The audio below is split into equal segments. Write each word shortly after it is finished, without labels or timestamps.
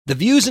The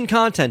views and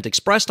content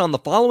expressed on the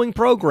following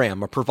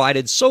program are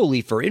provided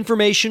solely for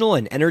informational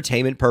and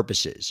entertainment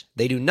purposes.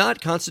 They do not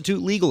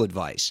constitute legal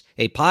advice.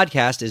 A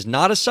podcast is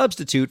not a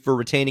substitute for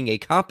retaining a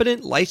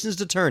competent,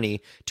 licensed attorney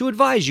to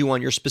advise you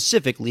on your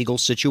specific legal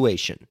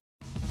situation.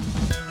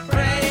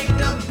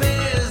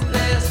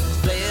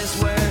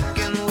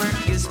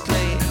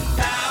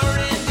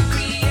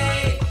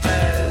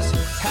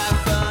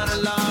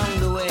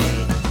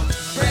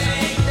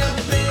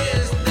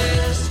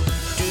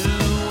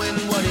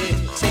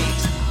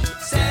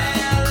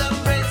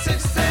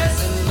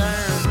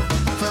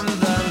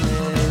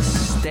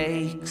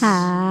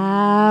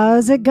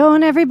 How's it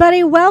going,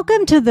 everybody?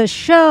 Welcome to the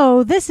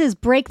show. This is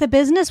Break the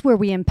Business, where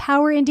we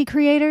empower indie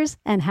creators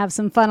and have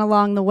some fun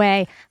along the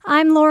way.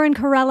 I'm Lauren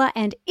Corella,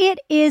 and it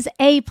is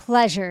a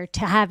pleasure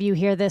to have you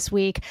here this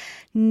week.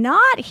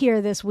 Not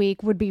here this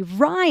week would be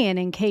Ryan,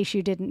 in case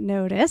you didn't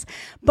notice,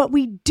 but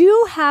we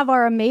do have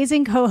our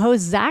amazing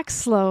co-host, Zach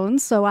Sloan,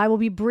 so I will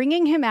be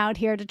bringing him out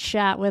here to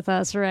chat with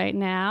us right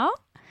now.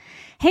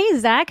 Hey,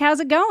 Zach, how's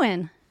it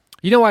going?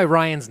 You know why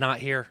Ryan's not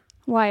here?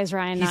 Why is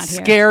Ryan not here? He's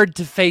scared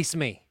to face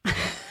me.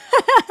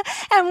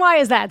 And why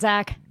is that,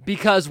 Zach?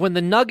 Because when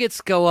the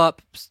Nuggets go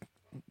up,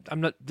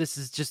 this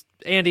is just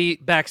Andy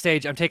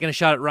backstage. I'm taking a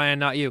shot at Ryan,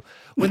 not you.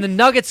 When the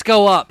Nuggets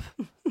go up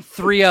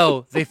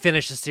 3-0, they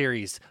finish the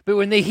series. But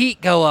when the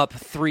Heat go up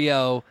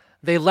 3-0,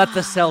 they let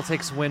the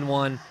Celtics win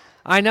one.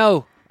 I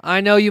know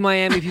you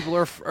Miami people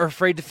are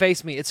afraid to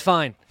face me. It's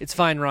fine. It's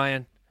fine,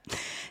 Ryan.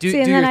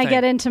 Then I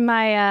get into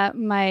my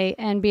my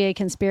NBA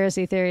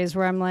conspiracy theories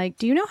where I'm like,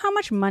 do you know how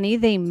much money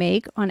they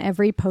make on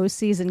every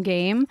postseason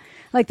game?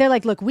 Like, they're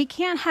like, look, we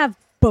can't have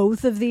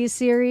both of these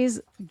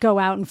series go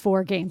out in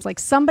 4 games. Like,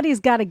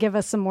 somebody's got to give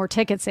us some more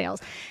ticket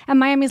sales. And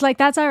Miami's like,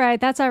 that's all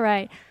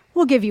right.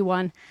 We'll give you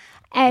one.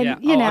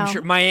 And, you know. I'm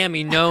sure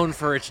Miami, known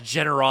for its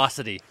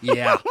generosity.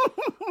 Yeah.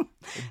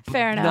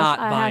 Fair enough. Not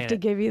I have to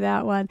give you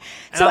that one.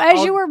 And So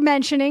as you were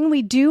mentioning,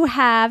 we do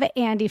have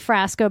Andy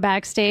Frasco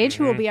backstage,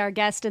 who will be our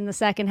guest in the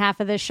second half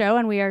of this show,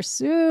 and we are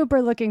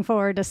super looking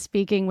forward to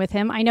speaking with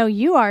him. I know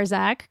you are,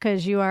 Zach,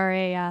 because you are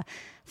a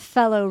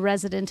fellow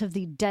resident of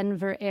the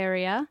Denver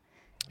area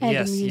and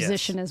a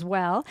musician as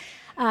well.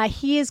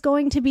 He is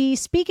going to be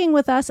speaking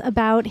with us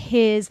about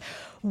his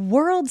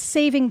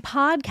world-saving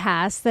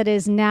podcast that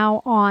is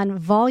now on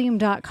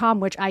volume.com,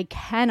 which I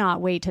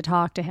cannot wait to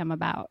talk to him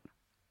about.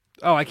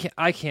 Oh,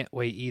 I can't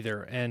wait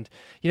either. And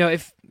you know,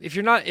 if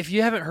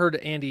you haven't heard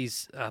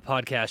Andy's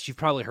podcast, you've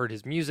probably heard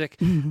his music.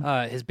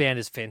 His band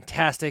is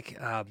fantastic.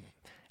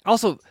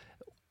 Also,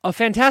 a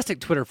fantastic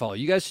Twitter follow.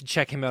 You guys should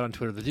check him out on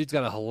Twitter. The dude's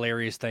got a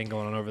hilarious thing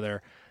going on over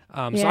there.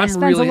 He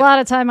spends a lot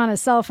of time on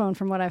his cell phone,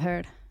 from what I've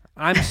heard.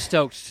 I'm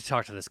stoked to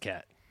talk to this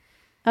cat.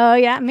 Oh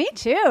yeah, me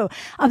too.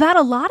 About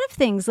a lot of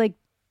things. Like,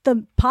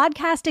 the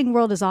podcasting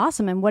world is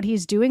awesome and what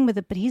he's doing with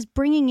it, but he's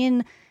bringing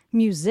in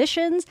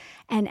musicians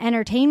and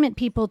entertainment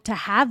people to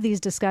have these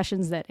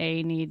discussions that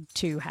need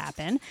to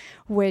happen,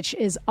 which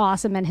is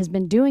awesome, and has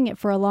been doing it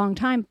for a long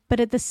time, but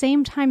at the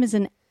same time is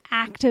an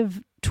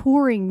active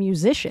touring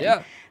musician.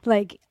 Yeah.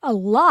 Like, a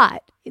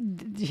lot.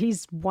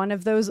 He's one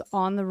of those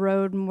on the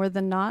road more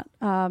than not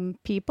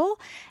people,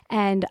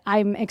 and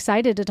I'm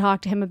excited to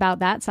talk to him about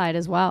that side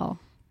as well.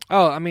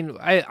 Oh, I mean,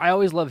 I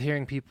always love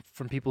hearing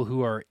from people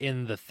who are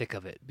in the thick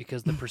of it,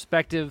 because the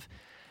perspective,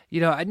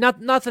 you know, not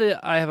that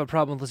I have a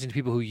problem with listening to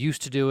people who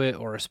used to do it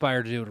or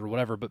aspire to do it or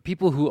whatever, but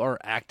people who are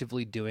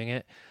actively doing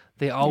it,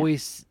 they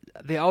always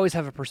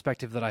have a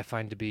perspective that I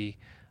find to be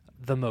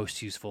the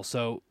most useful.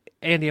 So,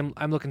 Andy,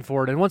 I'm looking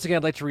forward. And once again,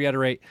 I'd like to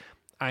reiterate,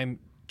 I'm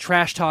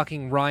trash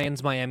talking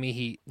Ryan's Miami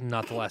Heat,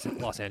 not the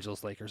Los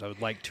Angeles Lakers. I would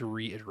like to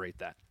reiterate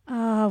that.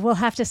 We'll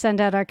have to send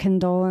out our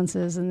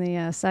condolences in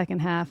the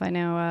second half. I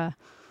know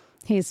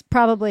he's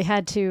probably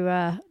had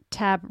to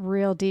tap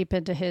real deep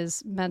into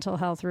his mental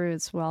health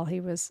roots while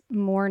he was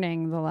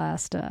mourning the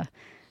last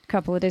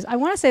couple of days. I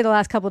want to say the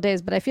last couple of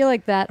days, but I feel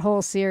like that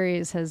whole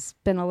series has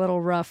been a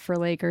little rough for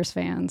Lakers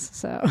fans.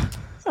 So,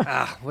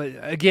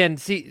 again,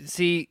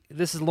 see,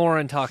 this is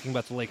Lauren talking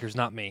about the Lakers,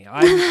 not me.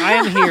 I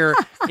am here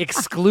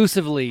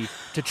exclusively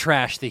to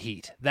trash the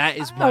Heat. That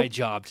is my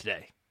job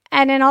today.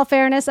 And in all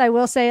fairness, I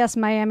will say us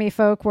Miami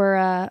folk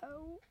were,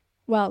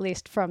 well, at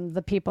least from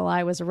the people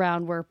I was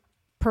around, were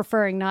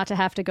preferring not to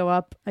have to go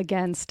up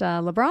against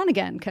LeBron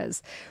again,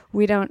 because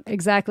we don't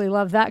exactly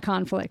love that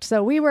conflict.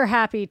 So we were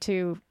happy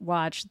to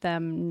watch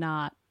them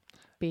not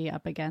be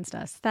up against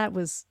us. That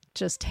was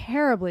just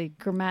terribly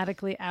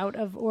grammatically out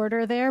of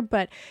order there,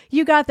 but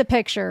you got the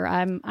picture.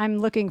 I'm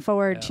looking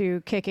forward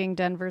to kicking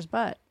Denver's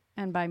butt,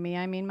 and by me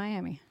I mean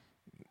Miami.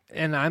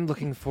 And I'm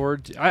looking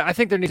forward to, I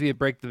think there needs to be a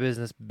break the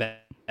business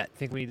bet. I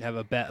think we need to have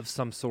a bet of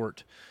some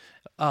sort.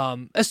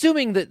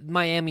 Assuming that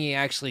Miami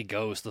actually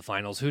goes to the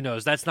finals, who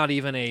knows? That's not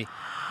even a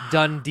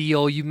done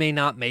deal. You may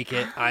not make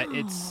it.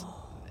 It's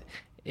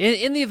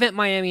in the event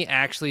Miami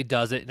actually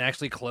does it and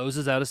actually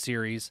closes out a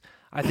series.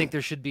 I think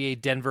there should be a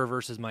Denver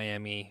versus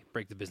Miami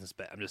break the business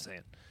bet. I'm just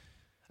saying.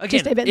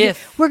 Again,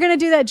 if we're going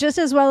to do that just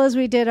as well as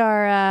we did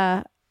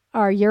our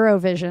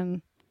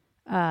Eurovision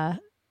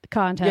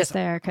contest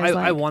there.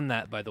 I won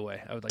that, by the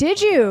way. I would like did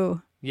to point that out.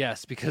 you?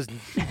 Yes, because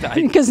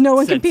Because no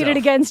one said competed so.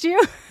 against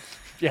you?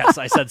 Yes,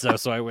 I said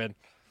so I win.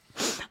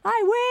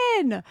 I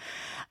win.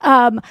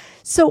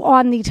 So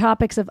on the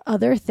topics of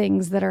other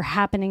things that are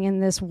happening in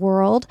this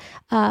world,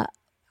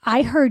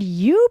 I heard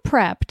you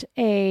prepped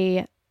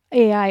a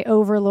AI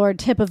overlord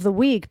tip of the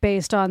week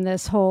based on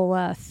this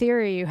whole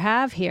theory you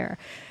have here.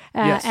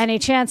 Yes. Any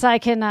chance I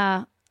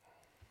can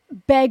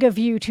beg of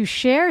you to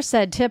share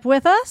said tip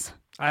with us?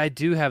 I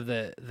do have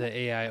the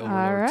AI All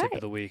overlord right. tip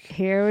of the week.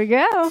 Here we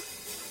go.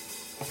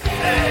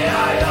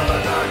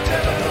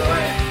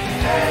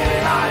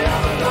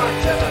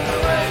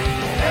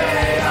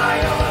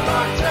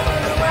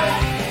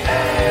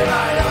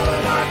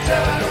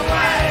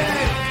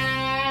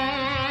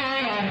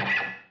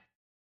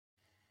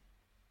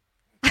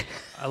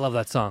 I love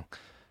that song.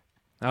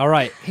 All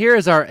right, here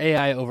is our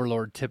AI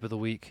overlord tip of the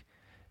week.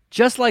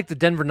 Just like the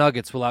Denver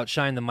Nuggets will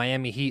outshine the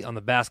Miami Heat on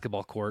the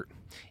basketball court,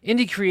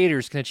 indie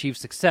creators can achieve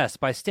success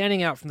by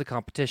standing out from the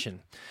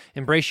competition.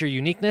 Embrace your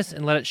uniqueness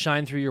and let it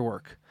shine through your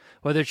work.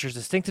 Whether it's your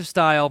distinctive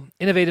style,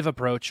 innovative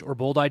approach, or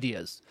bold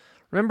ideas,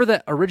 remember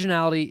that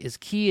originality is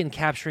key in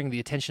capturing the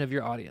attention of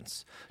your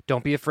audience.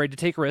 Don't be afraid to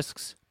take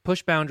risks,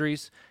 push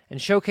boundaries,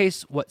 and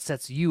showcase what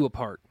sets you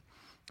apart.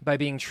 By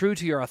being true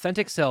to your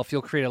authentic self,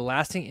 you'll create a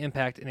lasting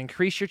impact and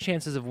increase your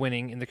chances of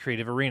winning in the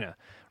creative arena.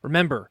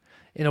 Remember,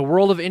 in a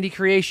world of indie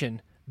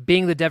creation,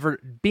 being the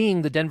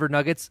Denver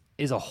Nuggets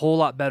is a whole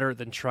lot better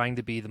than trying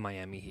to be the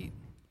Miami Heat.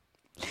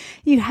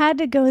 You had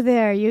to go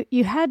there.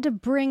 You had to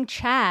bring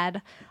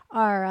Chad,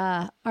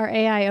 our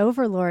AI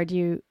overlord.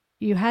 You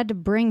had to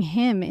bring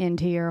him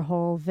into your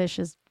whole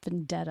vicious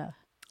vendetta.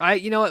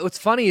 What's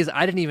funny is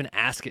I didn't even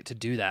ask it to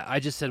do that. I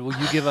just said, "Will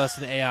you give us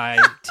an AI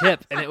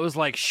tip?" And it was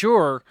like,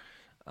 "Sure."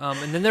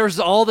 And then there was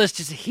all this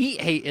just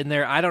hate in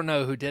there. I don't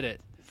know who did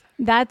it.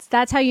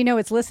 That's how you know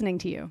it's listening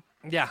to you.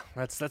 Yeah,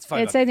 that's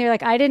fine. It's saying you're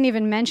like, I didn't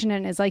even mention it.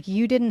 And it's like,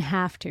 you didn't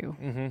have to.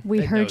 Mm-hmm.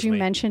 We heard you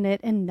mention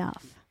it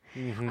enough.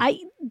 Mm-hmm.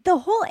 The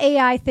whole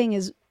AI thing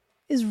is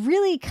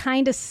really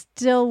kind of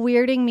still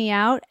weirding me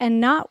out, and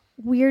not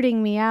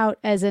weirding me out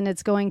as in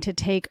it's going to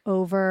take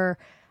over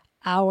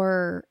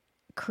our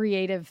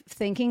creative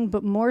thinking,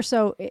 but more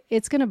so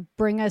it's going to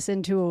bring us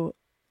into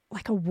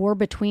a war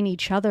between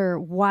each other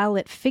while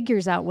it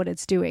figures out what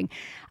it's doing.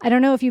 I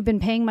don't know if you've been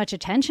paying much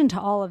attention to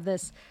all of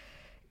this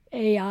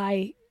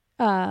AI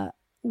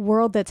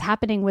world that's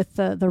happening with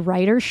the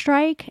writer's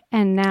strike,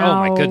 and now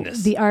oh my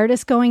goodness, the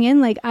artists going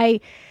in.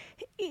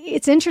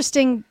 It's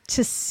interesting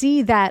to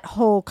see that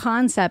whole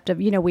concept of,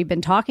 we've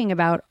been talking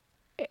about,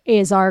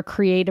 is our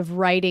creative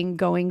writing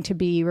going to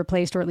be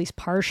replaced, or at least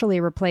partially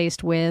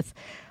replaced, with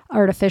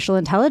artificial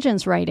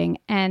intelligence writing?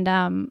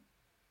 And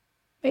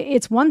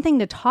it's one thing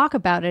to talk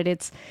about it.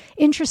 It's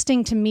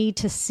interesting to me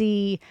to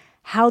see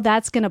how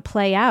that's going to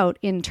play out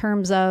in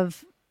terms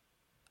of,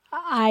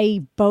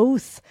 I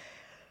both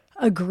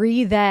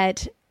agree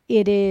that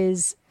it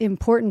is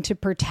important to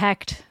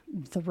protect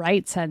the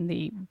rights and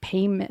the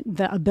payment,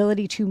 the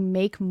ability to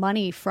make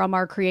money from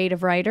our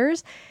creative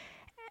writers.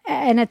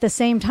 And at the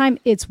same time,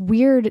 it's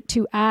weird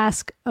to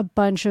ask a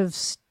bunch of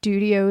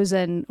studios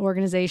and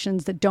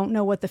organizations that don't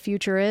know what the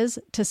future is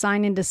to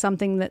sign into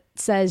something that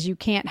says you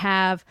can't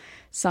have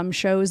some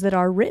shows that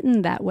are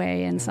written that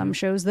way and some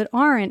shows that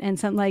aren't. And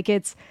some,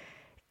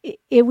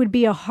 it would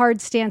be a hard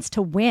stance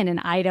to win.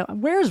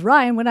 And where's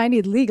Ryan when I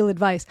need legal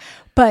advice?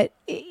 But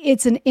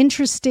it's an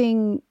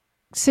interesting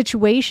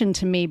situation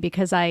to me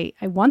because I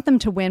want them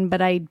to win,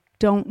 but I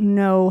don't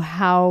know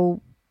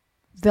how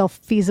they'll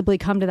feasibly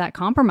come to that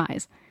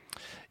compromise.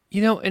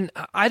 And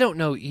I don't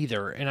know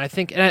either. And I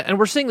think, and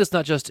we're seeing this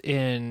not just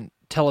in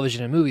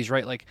television and movies,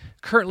 right? Like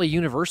currently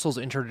Universal's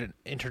entered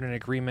an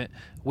agreement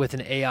with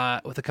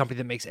with a company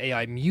that makes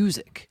AI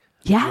music.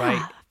 Yeah.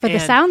 Right? For the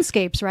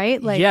soundscapes,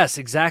 right? Yes,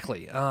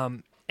 exactly.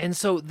 And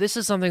so this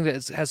is something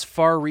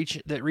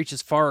that that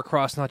reaches far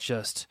across not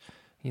just,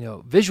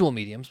 visual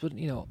mediums, but,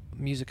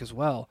 music as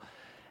well.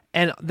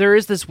 And there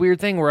is this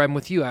weird thing where I'm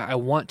with you. I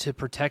want to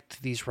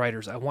protect these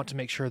writers. I want to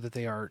make sure that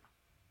they are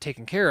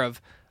taken care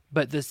of.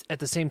 But at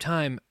the same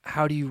time,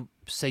 how do you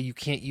say you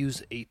can't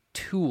use a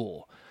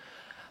tool?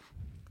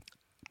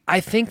 I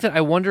think that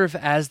I wonder if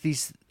as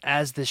this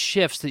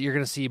shifts, that you're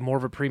going to see more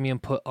of a premium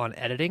put on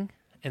editing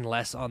and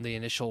less on the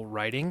initial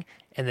writing,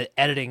 and that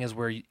editing is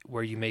where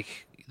you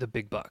make the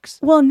big bucks.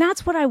 Well, and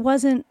that's what I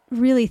wasn't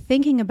really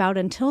thinking about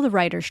until the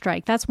writer's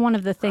strike. That's one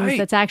of the things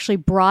that's actually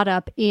brought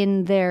up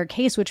in their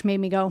case, which made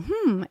me go,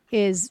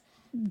 is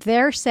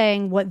they're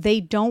saying what they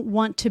don't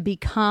want to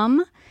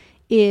become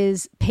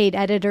is paid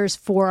editors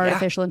for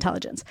artificial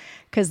intelligence,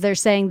 because they're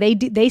saying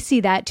they see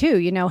that too.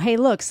 Hey,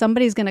 look,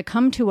 somebody's going to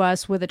come to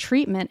us with a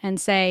treatment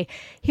and say,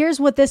 here's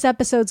what this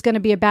episode's going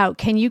to be about.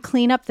 Can you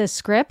clean up this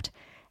script?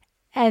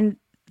 And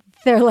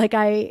they're like,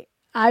 I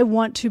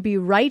want to be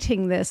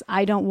writing this.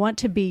 I don't want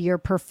to be your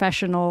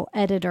professional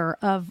editor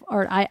of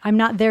art. I'm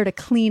not there to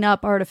clean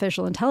up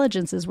artificial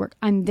intelligence's work.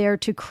 I'm there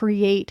to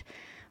create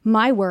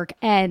my work.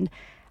 And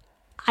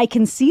I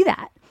can see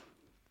that.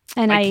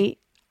 And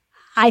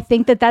I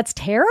think that that's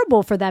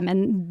terrible for them.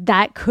 And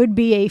that could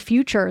be a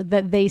future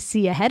that they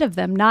see ahead of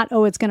them. Not,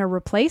 oh, it's going to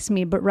replace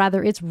me, but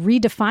rather it's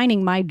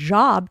redefining my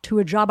job to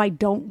a job I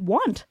don't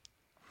want.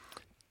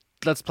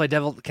 Can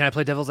I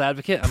play devil's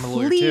advocate? I'm a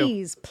lawyer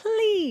too.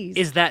 Please.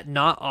 Is that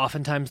not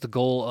oftentimes the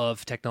goal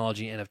of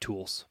technology and of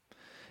tools?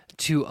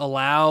 To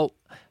allow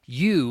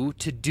you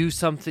to do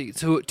something,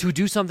 to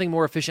do something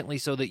more efficiently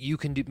so that you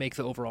can make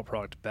the overall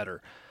product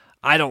better.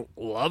 I don't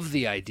love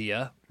the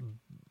idea,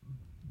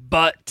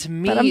 but to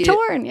me, I'm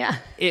torn.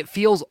 It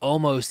feels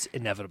almost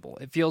inevitable.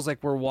 It feels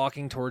like we're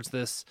walking towards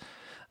this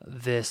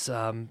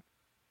time,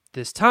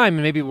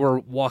 and maybe we're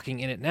walking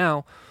in it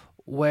now,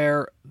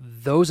 where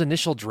those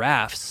initial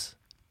drafts,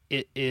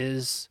 it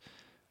is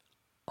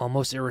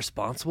almost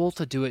irresponsible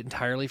to do it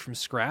entirely from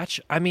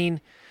scratch. I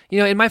mean,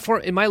 in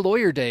my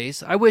lawyer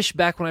days, I wish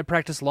back when I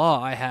practiced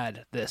law, I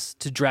had this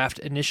to draft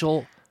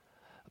initial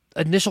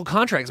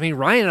contracts. I mean,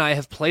 Ryan and I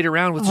have played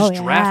around with just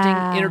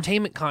drafting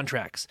entertainment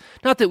contracts.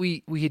 Not that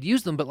we had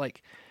used them, but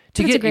like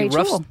to get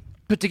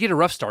a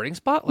rough starting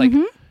spot, like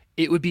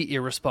it would be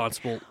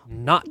irresponsible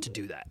not to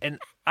do that. And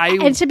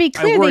to be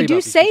clear, they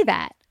do say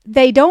that.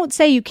 They don't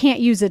say you can't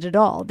use it at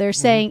all. They're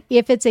saying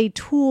if it's a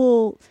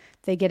tool,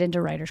 they get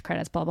into writer's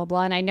credits, blah, blah,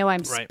 blah. And I know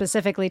I'm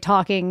specifically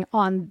talking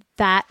on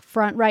that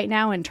front right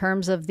now in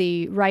terms of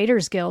the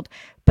Writers Guild,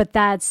 but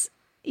that's,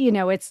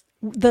 it's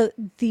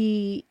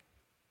the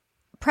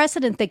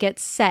precedent that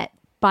gets set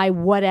by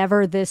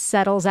whatever this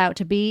settles out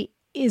to be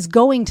is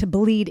going to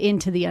bleed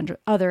into the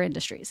other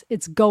industries.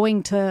 It's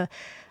going to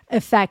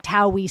affect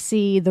how we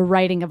see the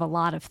writing of a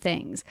lot of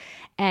things.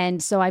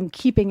 And so I'm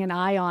keeping an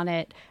eye on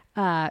it,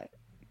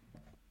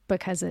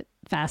 because it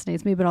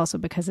fascinates me, but also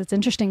because it's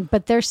interesting.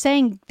 But they're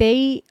saying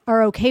they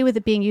are okay with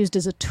it being used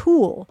as a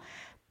tool,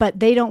 but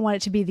they don't want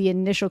it to be the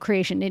initial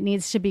creation. It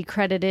needs to be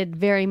credited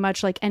very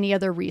much like any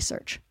other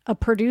research. A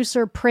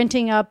producer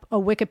printing up a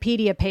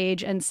Wikipedia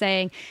page and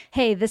saying,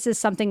 hey, this is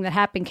something that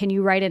happened. Can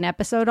you write an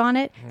episode on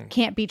it?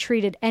 Can't be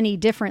treated any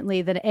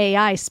differently than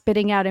AI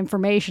spitting out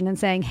information and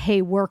saying,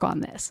 hey, work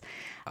on this.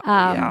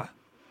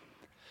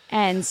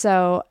 And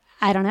so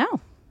I don't know.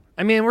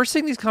 I mean, we're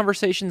seeing these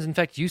conversations. In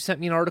fact, you sent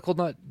me an article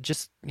not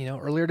just,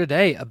 earlier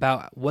today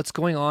about what's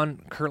going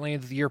on currently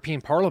in the European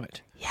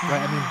Parliament. Yeah.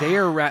 Right? I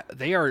mean,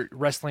 they are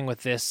wrestling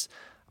with this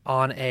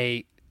on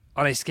a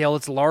scale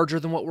that's larger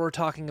than what we're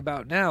talking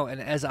about now.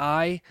 And as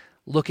I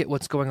look at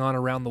what's going on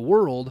around the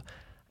world,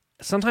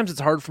 sometimes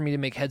it's hard for me to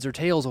make heads or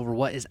tails over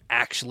what is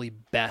actually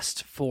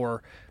best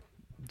for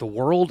the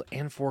world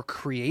and for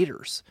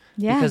creators.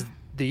 Yeah. Because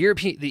the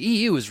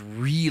EU is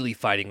really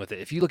fighting with it.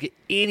 If you look at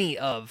any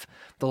of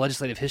the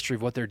legislative history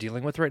of what they're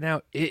dealing with right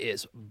now, it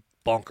is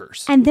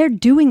bonkers. And they're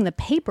doing the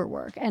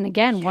paperwork. And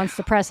again, once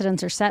the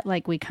precedents are set,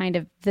 like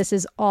this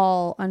is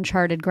all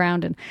uncharted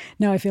ground. And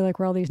now I feel like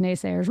we're all these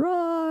naysayers,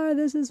 roar,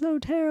 this is so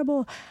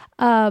terrible.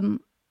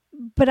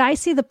 But I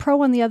see the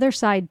pro on the other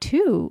side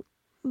too.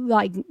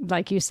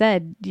 Like you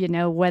said,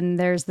 when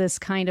there's this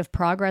kind of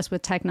progress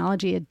with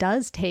technology, it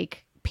does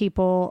take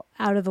people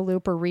out of the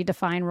loop or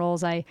redefine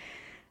roles.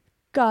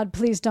 God,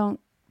 please don't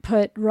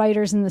put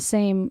writers in the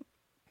same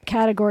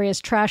category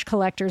as trash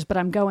collectors, but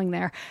I'm going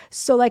there.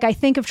 So I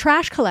think of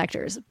trash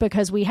collectors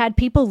because we had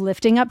people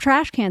lifting up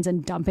trash cans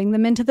and dumping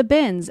them into the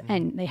bins,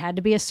 and they had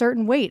to be a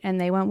certain weight. And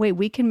they went, wait,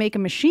 we can make a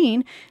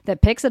machine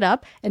that picks it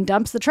up and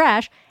dumps the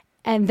trash.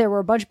 And there were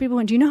a bunch of people who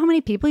went, do you know how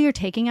many people you're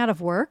taking out of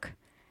work?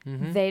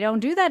 They don't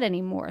do that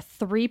anymore.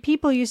 3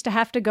 people used to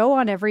have to go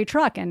on every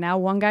truck, and now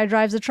one guy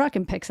drives a truck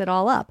and picks it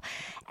all up.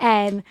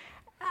 And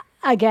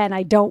again,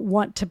 I don't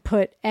want to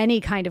put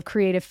any kind of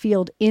creative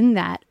field in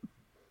that,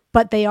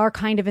 but they are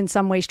kind of in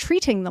some ways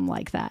treating them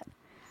like that,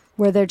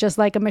 where they're just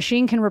like a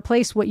machine can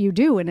replace what you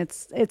do. And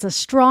it's a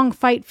strong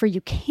fight for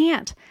you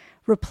can't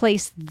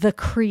replace the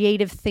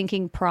creative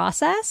thinking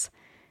process.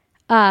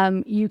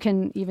 You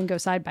can even go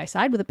side by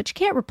side with it, but you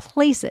can't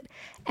replace it.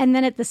 And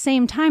then at the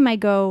same time, I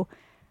go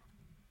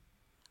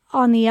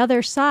on the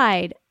other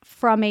side,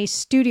 from a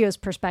studio's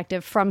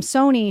perspective, from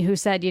Sony, who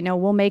said,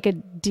 we'll make a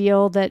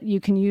deal that you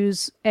can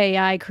use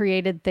AI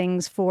created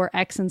things for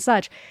X and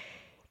such.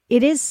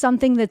 It is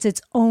something that's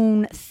its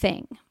own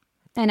thing.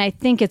 And I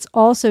think it's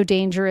also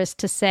dangerous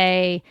to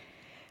say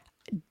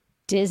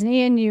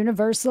Disney and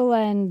Universal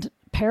and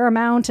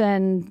Paramount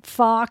and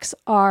Fox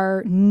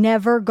are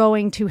never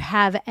going to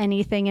have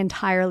anything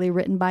entirely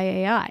written by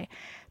AI,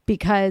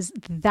 because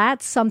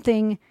that's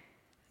something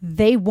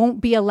they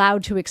won't be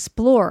allowed to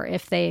explore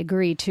if they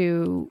agree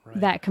to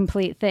that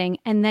complete thing.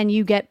 And then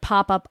you get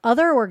pop-up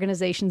other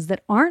organizations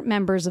that aren't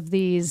members of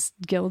these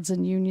guilds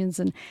and unions,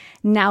 and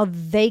now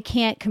they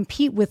can't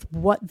compete with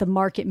what the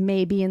market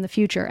may be in the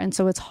future. And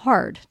so it's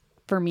hard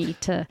for me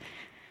to,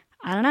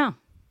 I don't know.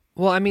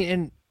 Well, I mean,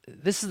 and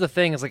this is the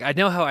thing, is I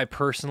know how I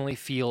personally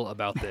feel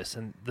about this,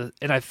 and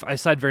I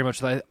side very much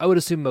that I would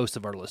assume most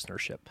of our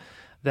listenership,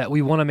 that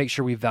we want to make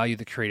sure we value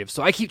the creative.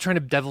 So I keep trying to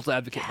devil's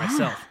advocate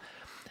myself.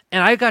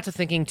 And I got to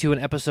thinking to an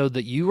episode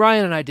that you,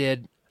 Ryan, and I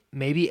did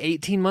maybe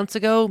 18 months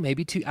ago,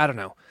 maybe 2, I don't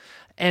know.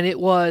 And it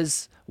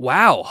was,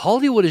 wow,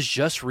 Hollywood is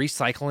just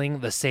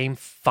recycling the same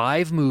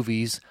 5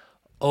 movies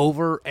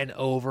over and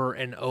over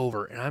and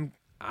over. And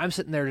I'm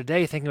sitting there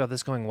today thinking about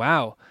this going,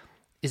 wow,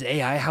 is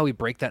AI how we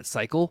break that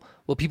cycle?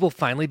 Will people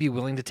finally be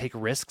willing to take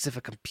risks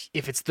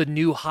if it's the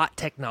new hot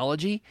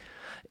technology?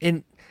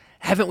 And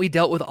haven't we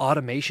dealt with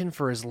automation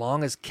for as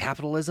long as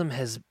capitalism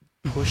has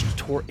pushed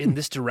toward in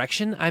this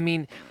direction? I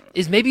mean,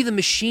 is maybe the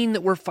machine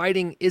that we're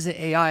fighting isn't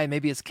AI,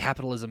 maybe it's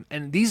capitalism.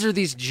 And these are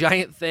these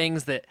giant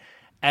things that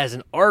as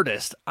an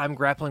artist, I'm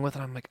grappling with,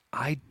 and I'm like,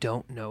 I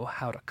don't know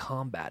how to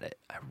combat it.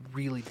 I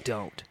really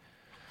don't.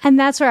 And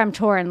that's where I'm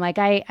torn. Like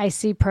I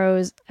see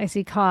pros, I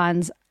see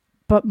cons,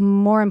 but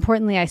more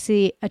importantly, I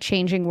see a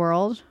changing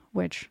world,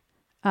 which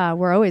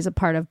we're always a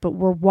part of, but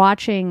we're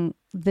watching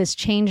this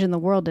change in the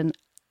world, and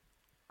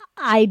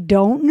I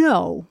don't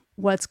know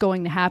what's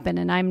going to happen.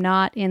 And I'm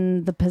not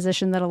in the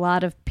position that a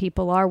lot of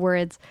people are,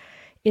 where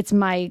it's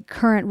my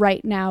current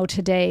right now,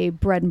 today,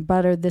 bread and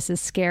butter. This is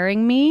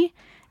scaring me.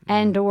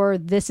 And or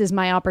this is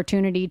my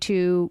opportunity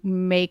to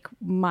make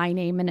my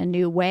name in a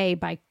new way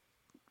by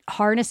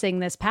harnessing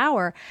this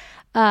power.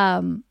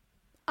 I'm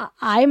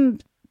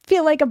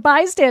feel like a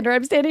bystander.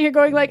 I'm standing here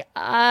going like,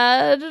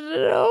 I don't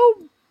know.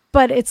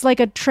 But it's like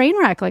a train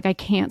wreck. Like I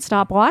can't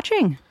stop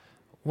watching.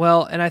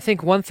 Well, and I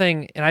think one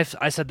thing, and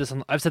I've said this on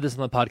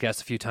the podcast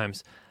a few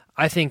times.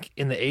 I think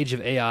in the age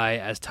of AI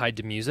as tied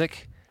to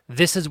music,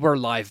 this is where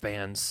live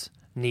bands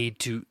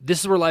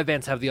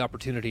have the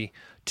opportunity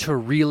to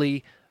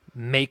really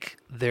make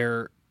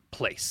their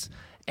place.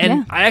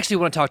 And I actually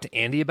want to talk to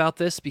Andy about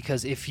this,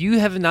 because if you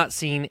have not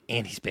seen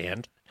Andy's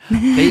band,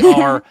 they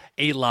are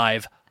a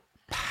live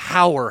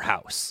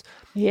powerhouse.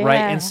 Yeah. Right.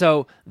 And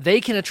so they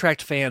can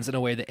attract fans in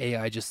a way that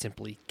AI just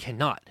simply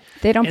cannot.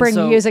 They don't bring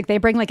music, they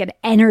bring like an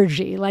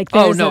energy. Like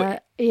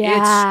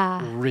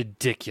it's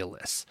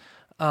ridiculous.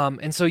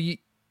 And so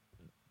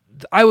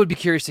I would be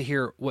curious to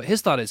hear what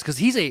his thought is, because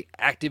he's a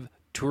active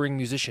touring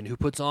musician who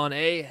puts on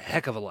a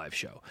heck of a live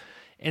show.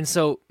 And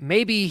so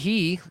maybe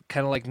he,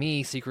 kind of like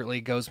me,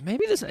 secretly goes,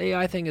 maybe this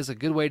AI thing is a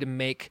good way to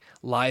make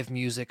live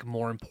music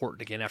more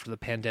important again after the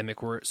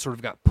pandemic, where it sort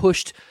of got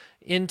pushed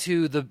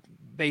into the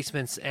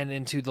basements and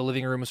into the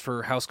living rooms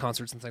for house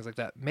concerts and things like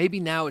that. Maybe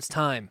now it's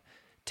time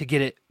to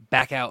get it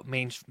back out,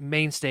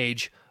 main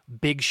stage,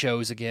 big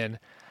shows again.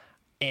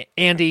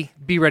 Andy,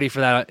 be ready for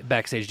that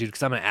backstage, dude,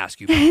 because I'm going to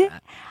ask you about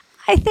that.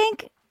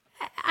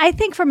 I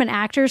think from an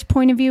actor's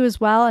point of view as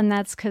well, and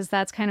that's because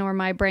that's kind of where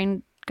my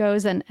brain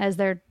goes, and as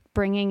they're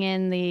bringing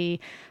in the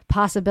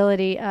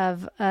possibility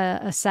of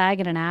a SAG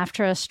and an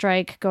AFTRA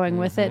strike going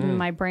with it. And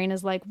my brain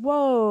is like,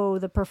 whoa,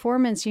 the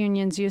performance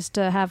unions used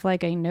to have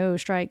like a no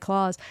strike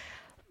clause.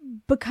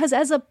 Because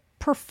as a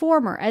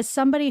performer, as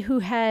somebody who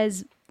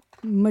has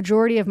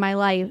majority of my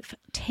life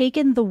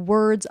taken the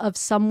words of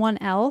someone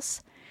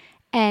else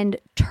and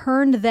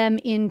turned them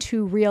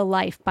into real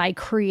life by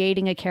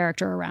creating a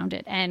character around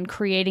it and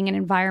creating an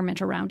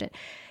environment around it,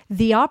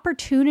 the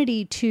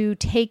opportunity to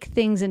take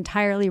things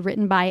entirely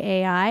written by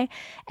AI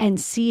and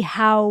see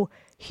how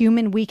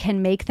human we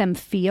can make them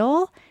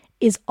feel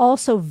is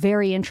also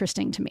very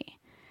interesting to me.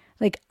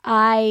 Like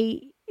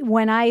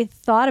when I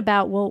thought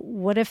about, well,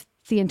 what if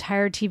the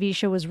entire TV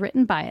show was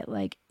written by it?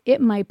 Like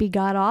it might be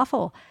god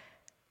awful.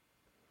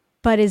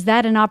 But is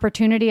that an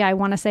opportunity? I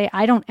want to say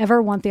I don't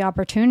ever want the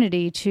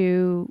opportunity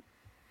to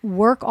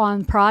work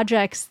on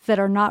projects that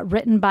are not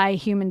written by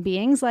human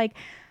beings. Like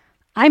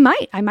I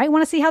might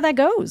want to see how that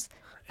goes.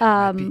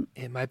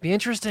 It might be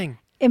interesting.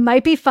 It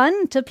might be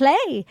fun to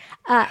play.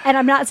 And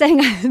I'm not saying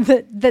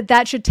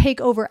that should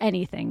take over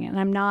anything. And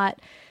I'm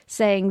not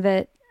saying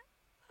that.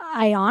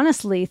 I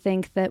honestly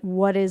think that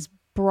what is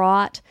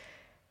brought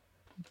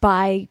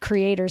by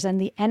creators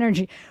and the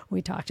energy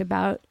we talked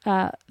about,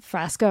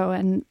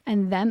 Frasco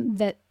and them,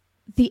 that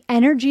the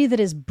energy that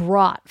is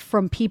brought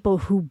from people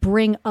who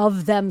bring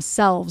of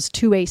themselves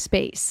to a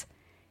space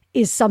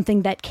is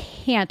something that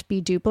can't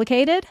be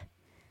duplicated.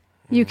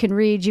 You can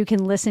read, you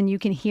can listen, you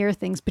can hear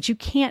things, but you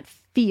can't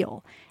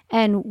feel.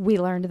 And we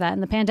learned that in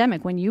the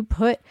pandemic. When you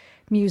put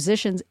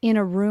musicians in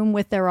a room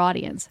with their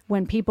audience,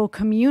 when people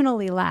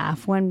communally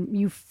laugh, when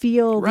you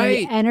feel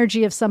the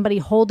energy of somebody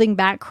holding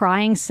back,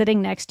 crying,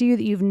 sitting next to you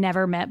that you've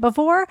never met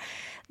before,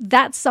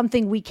 that's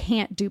something we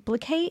can't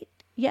duplicate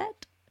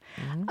yet.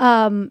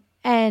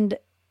 And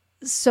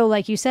so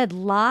like you said,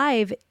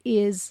 live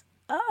is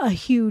a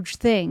huge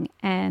thing.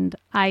 And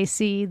I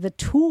see the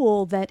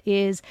tool that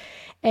is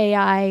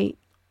AI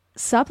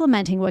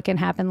supplementing what can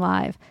happen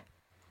live.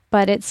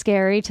 But it's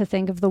scary to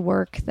think of the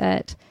work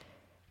that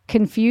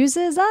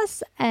confuses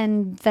us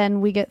and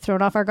then we get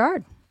thrown off our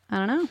guard. I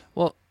don't know.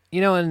 Well,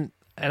 and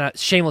a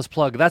shameless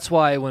plug, that's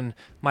why when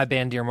my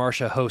band Dear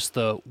Marcia hosts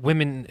the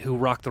Women Who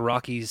Rock the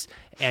Rockies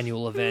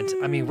annual event,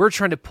 I mean, we're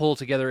trying to pull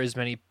together as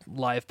many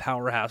live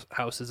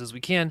powerhouses as we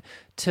can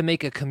to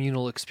make a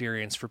communal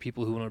experience for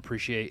people who want to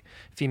appreciate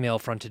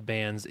female-fronted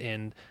bands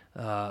in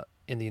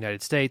the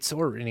United States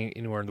or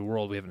anywhere in the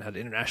world. We haven't had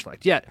an international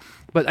act yet.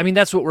 But, I mean,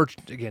 that's what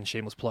again,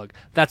 shameless plug,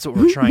 that's what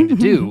we're trying to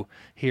do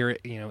here,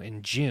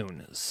 in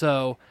June.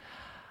 So,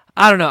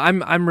 I don't know.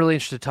 I'm really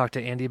interested to talk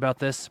to Andy about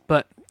this,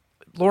 but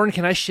Lauren,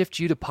 can I shift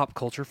you to pop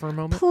culture for a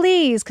moment?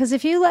 Please, because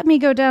if you let me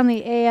go down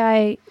the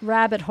AI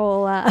rabbit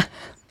hole, I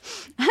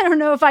don't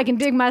know if I can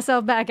dig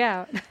myself back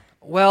out.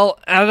 Well,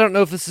 I don't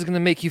know if this is going to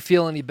make you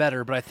feel any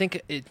better, but I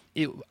think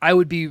I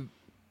would be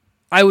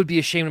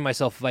ashamed of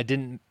myself if I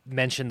didn't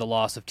mention the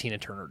loss of Tina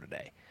Turner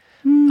today.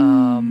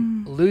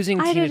 Losing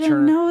Tina Turner. I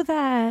didn't know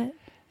that.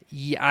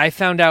 Yeah, I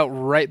found out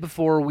right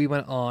before we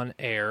went on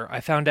air.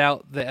 I found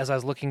out that as I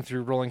was looking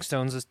through Rolling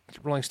Stone's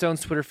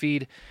Twitter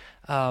feed,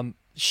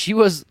 she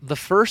was the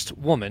first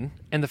woman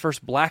and the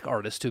first black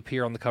artist to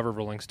appear on the cover of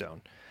Rolling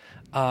Stone.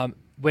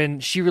 When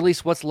she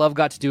released What's Love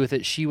Got to Do With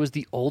It, she was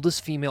the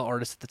oldest female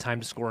artist at the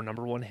time to score a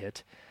 #1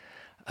 hit.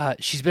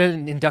 She's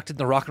been inducted in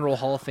the Rock and Roll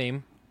Hall of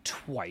Fame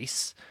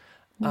twice.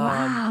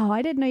 Wow,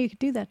 I didn't know you could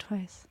do that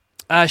twice.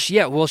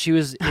 She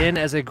was in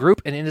as a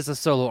group and in as a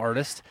solo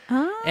artist.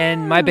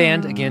 And my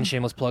band, again,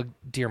 shameless plug,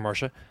 Dear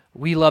Marcia,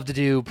 we love to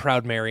do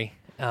Proud Mary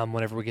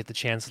whenever we get the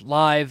chance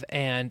live.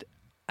 And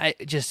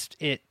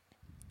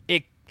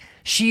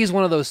she's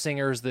one of those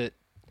singers that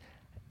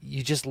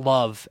you just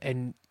love,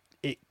 and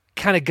it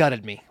kind of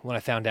gutted me when I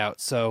found out.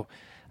 So,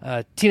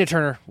 Tina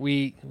Turner,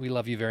 we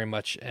love you very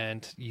much,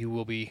 and you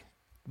will be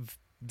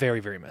very,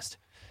 very missed.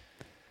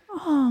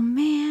 Oh,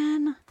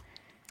 man.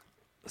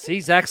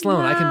 See, Zach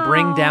Sloan, I can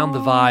bring down the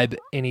vibe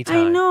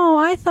anytime. I know.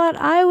 I thought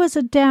I was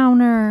a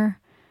downer.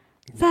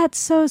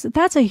 That's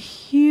a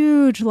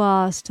huge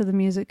loss to the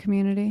music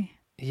community.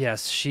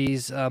 Yes, she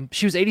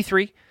was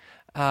 83,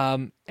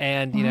 and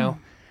you know,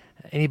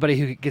 anybody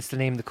who gets the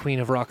name the Queen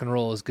of Rock and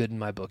Roll is good in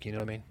my book. You know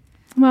what I mean?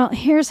 Well,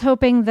 here's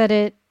hoping that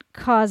it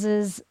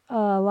causes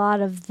a lot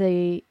of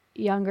the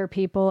younger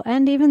people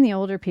and even the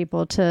older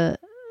people to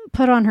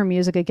put on her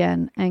music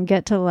again and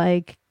get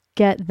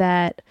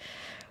that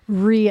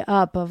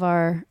re-up of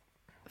our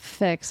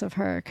fix of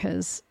her,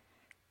 because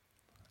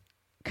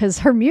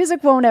her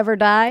music won't ever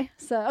die.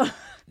 So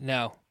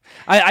no,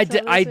 I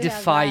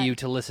defy you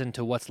to listen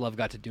to What's Love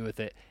Got to Do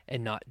With It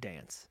and not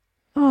dance.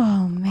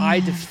 Oh man, I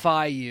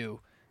defy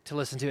you to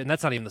listen to it, and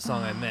that's not even the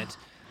song I meant.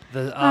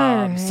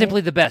 The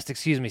Simply the Best,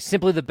 excuse me.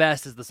 Simply the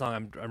Best is the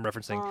song I'm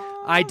referencing.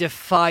 I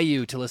defy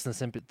you to listen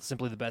to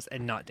Simply the Best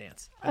and not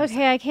dance.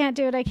 I can't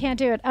do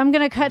it. I'm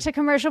going to cut to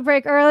commercial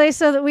break early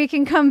so that we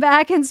can come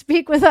back and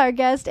speak with our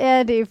guest,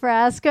 Andy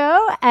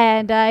Frasco,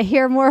 and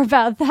hear more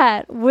about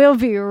that. We'll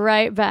be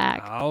right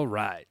back. All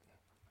right.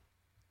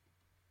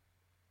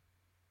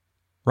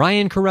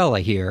 Ryan Corella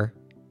here.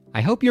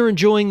 I hope you're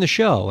enjoying the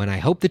show, and I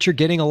hope that you're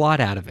getting a lot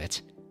out of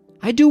it.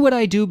 I do what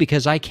I do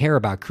because I care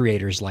about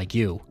creators like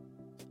you.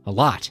 A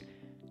lot.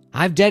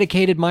 I've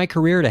dedicated my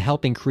career to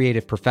helping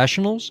creative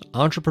professionals,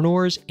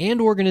 entrepreneurs,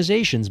 and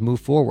organizations move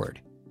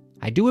forward.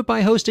 I do it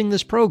by hosting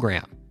this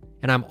program,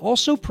 and I'm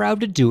also proud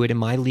to do it in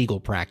my legal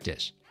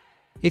practice.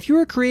 If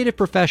you're a creative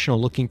professional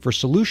looking for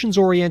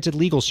solutions-oriented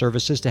legal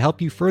services to help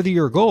you further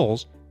your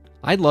goals,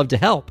 I'd love to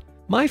help.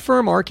 My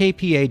firm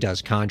RKPA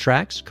does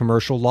contracts,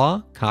 commercial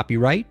law,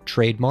 copyright,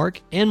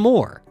 trademark, and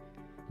more.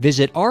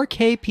 Visit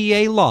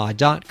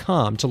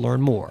rkpalaw.com to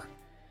learn more.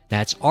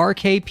 That's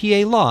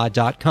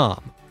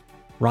rkpalaw.com.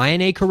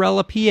 Ryan A.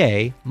 Corella,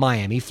 PA,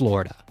 Miami,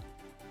 Florida.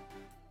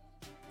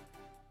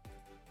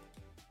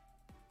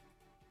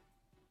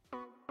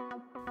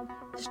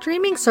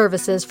 Streaming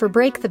services for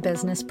Break the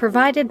Business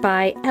provided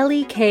by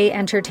LEK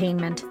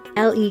Entertainment.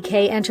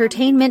 LEK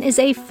Entertainment is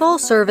a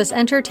full-service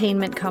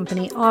entertainment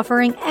company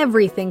offering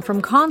everything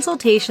from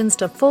consultations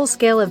to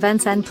full-scale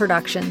events and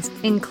productions,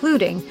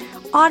 including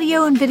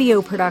audio and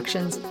video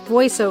productions,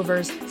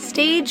 voiceovers,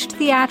 staged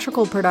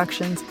theatrical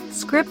productions,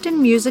 script and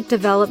music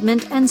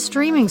development, and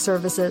streaming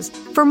services.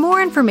 For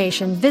more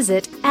information,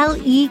 visit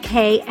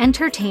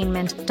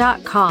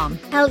lekentertainment.com.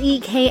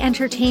 LEK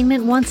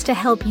Entertainment wants to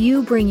help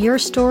you bring your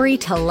story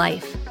to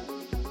life.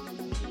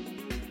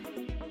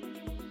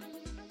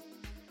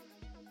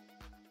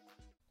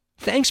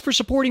 Thanks for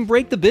supporting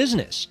Break the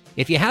Business.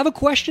 If you have a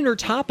question or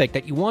topic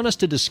that you want us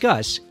to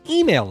discuss,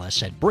 email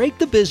us at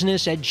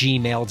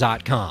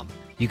breakthebusiness@gmail.com.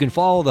 You can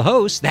follow the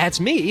host, that's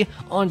me,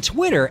 on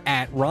Twitter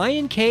at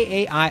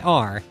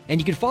RyanKAIR,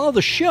 and you can follow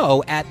the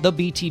show at the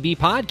BTB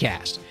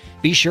Podcast.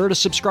 Be sure to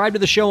subscribe to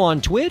the show on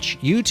Twitch,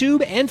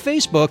 YouTube, and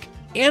Facebook,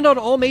 and on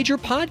all major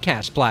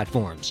podcast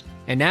platforms.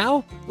 And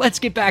now, let's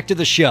get back to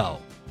the show.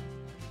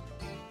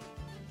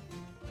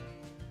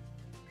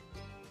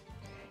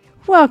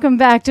 Welcome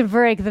back to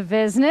Break the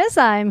Business.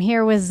 I'm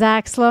here with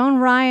Zach Sloan.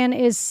 Ryan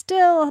is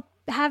still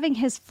having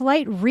his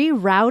flight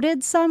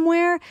rerouted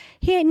somewhere.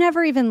 He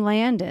never even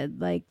landed.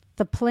 Like,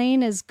 the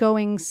plane is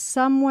going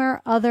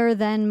somewhere other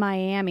than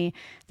Miami.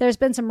 There's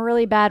been some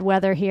really bad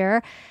weather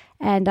here,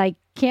 and I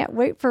can't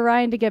wait for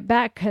Ryan to get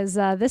back because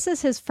this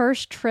is his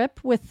first trip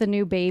with the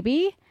new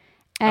baby.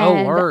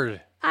 And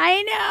word.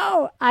 I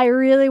know. I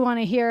really want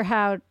to hear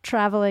how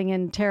traveling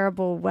in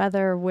terrible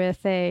weather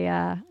with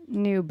a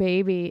new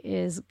baby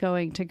is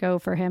going to go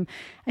for him.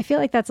 I feel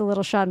like that's a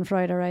little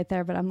schadenfreude right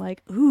there, but I'm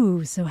like,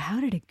 ooh, so how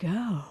did it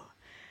go?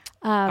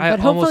 But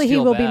hopefully he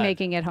will be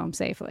making it home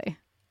safely.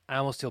 I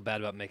almost feel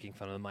bad about making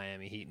fun of the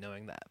Miami Heat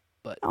knowing that,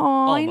 but I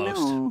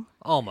almost. know.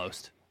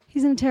 Almost.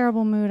 He's in a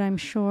terrible mood, I'm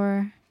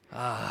sure.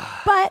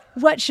 But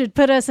what should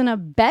put us in a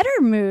better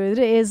mood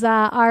is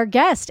our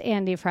guest,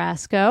 Andy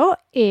Frasco.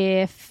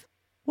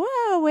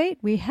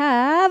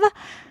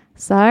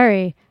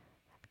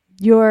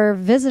 Your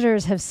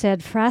visitors have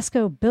said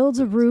Frasco builds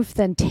a roof,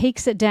 then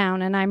takes it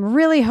down. And I'm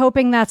really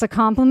hoping that's a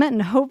compliment.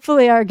 And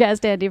hopefully our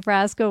guest, Andy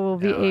Frasco, will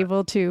be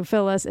able to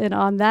fill us in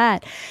on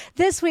that.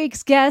 This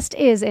week's guest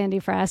is Andy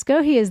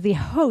Frasco. He is the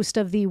host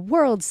of the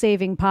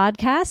world-saving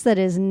podcast that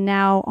is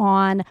now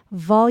on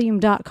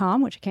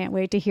volume.com, which I can't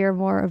wait to hear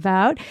more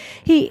about.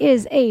 He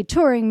is a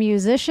touring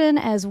musician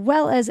as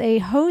well as a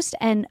host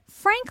and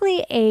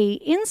frankly, a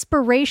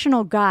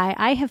inspirational guy.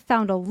 I have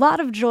found a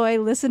lot of joy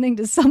listening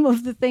to some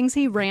of the things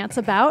he rants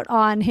about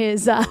on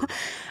his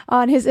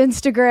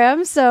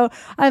Instagram. So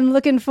I'm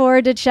looking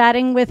forward to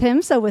chatting with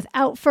him. So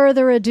without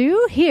further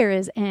ado, here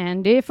is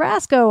Andy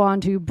Frasco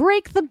on to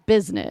Break the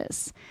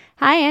Business.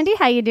 Hi, Andy.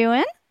 How you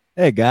doing?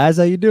 Hey guys,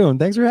 how you doing?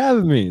 Thanks for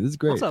having me. This is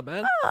great. What's up,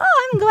 man? Oh,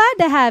 I'm glad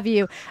to have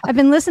you. I've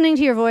been listening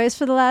to your voice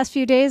for the last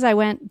few days. I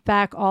went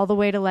back all the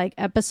way to like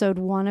episode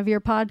 1 of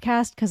your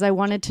podcast because I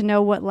wanted to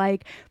know what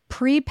like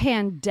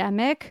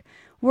pre-pandemic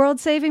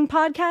world-saving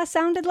podcast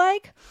sounded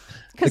like.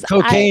 The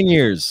cocaine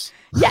years.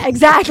 Yeah,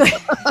 exactly.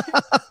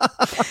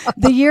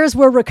 The years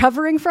we're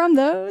recovering from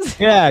those.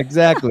 Yeah,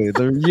 exactly.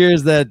 The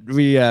years that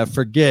we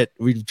forget,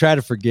 we try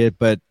to forget,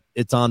 but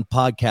it's on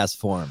podcast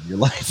form. Your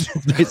life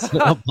is basically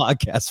on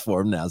podcast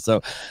form now.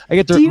 So I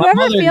get to, my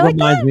mother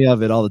reminds me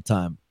of it all the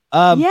time.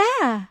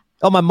 Yeah.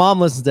 Oh, my mom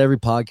listens to every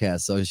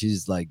podcast. So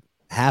she's like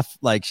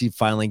she's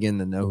finally getting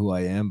to know who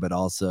I am, but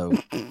also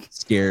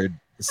scared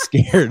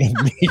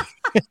of me.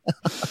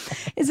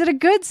 Is it a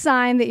good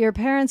sign that your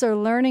parents are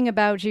learning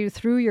about you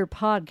through your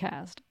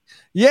podcast?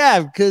 Yeah,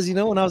 because,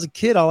 when I was a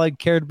kid, all I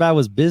cared about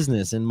was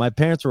business. And my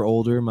parents were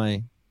older.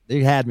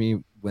 They had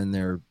me when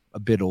they're a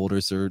bit older,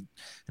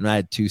 and I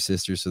had 2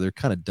 sisters, so they're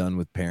kind of done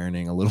with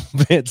parenting a little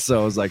bit. So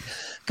I was like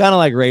kind of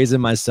like raising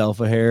myself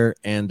a hair,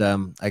 and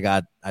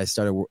I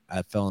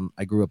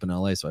grew up in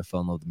LA, so I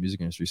fell in love with the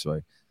music industry. So I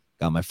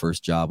got my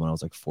first job when I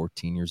was like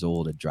 14 years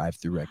old at Drive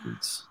Through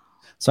Records.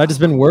 So I just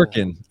been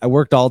working. I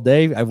worked all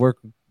day.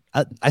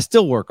 I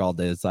still work all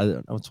day.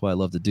 That's what I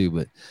love to do.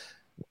 But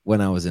when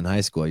I was in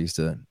high school,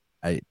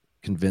 I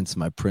convinced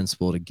my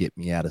principal to get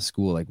me out of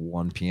school like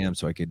 1 p.m.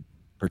 so I could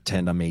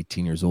pretend I'm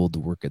 18 years old to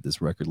work at this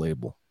record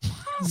label.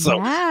 So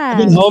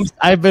yes.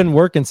 I've been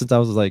working since I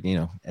was like,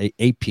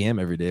 8 p.m.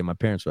 every day. My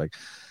parents were like,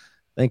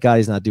 thank God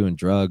he's not doing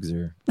drugs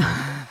or.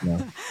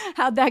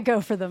 How'd that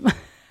go for them?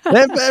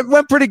 It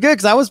went pretty good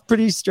because I was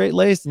pretty straight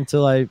laced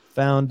until I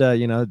found,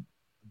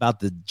 about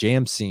the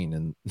jam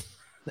scene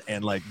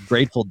and like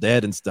Grateful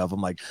Dead and stuff. I'm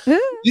like,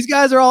 these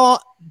guys are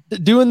all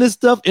doing this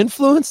stuff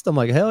influenced. I'm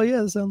like, hell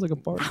yeah, this sounds like a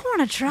party. I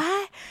want to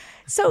try.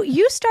 So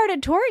you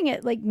started touring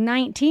at like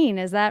 19,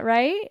 is that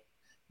right?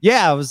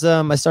 Yeah,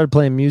 I started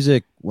playing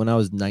music when I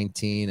was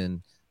 19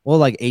 and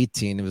like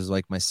 18. It was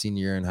like my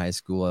senior year in high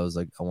school. I was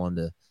like, I wanted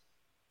to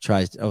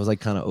try. I was like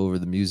kind of over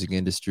the music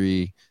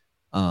industry.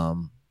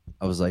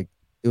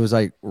 It was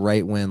like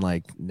right when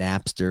like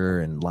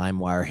Napster and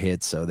LimeWire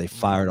hit. So they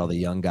fired all the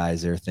young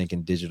guys there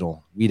thinking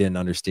digital. We didn't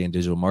understand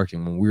digital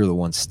marketing when we were the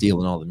ones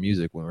stealing all the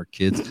music when we were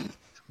kids.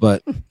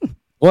 But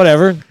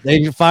whatever,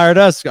 they fired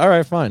us. All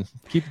right, fine.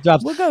 Keep the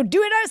jobs. We'll go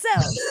do it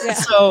ourselves.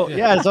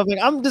 Yeah. So I'm like,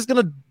 I'm just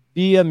going to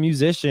be a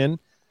musician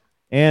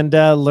and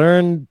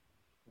learn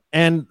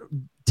and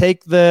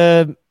take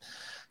the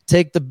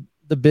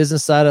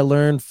business side I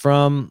learned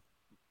from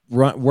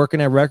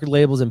working at record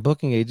labels and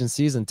booking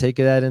agencies and take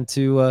that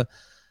into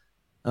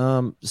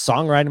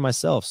songwriting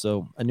myself.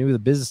 So I knew the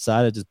business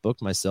side. I just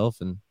booked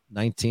myself. And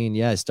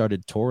 19, I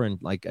started touring.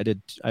 Like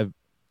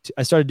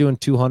I started doing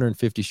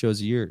 250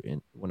 shows a year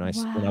when I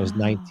was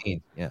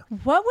 19. Yeah.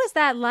 What was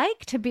that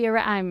like to be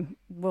around?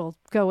 We'll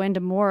go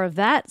into more of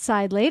that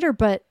side later,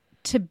 but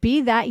to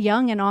be that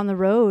young and on the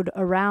road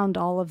around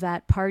all of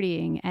that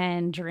partying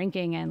and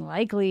drinking and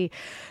likely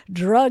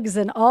drugs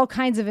and all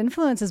kinds of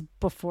influences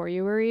before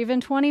you were even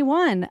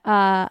 21.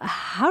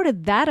 How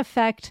did that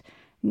affect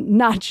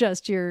not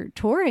just your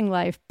touring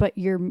life, but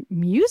your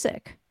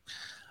music?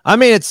 I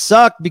mean, it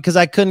sucked because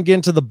I couldn't get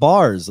into the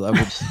bars. I'd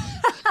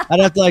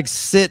have to like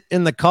sit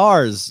in the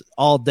cars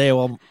all day.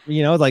 Well,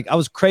 like I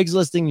was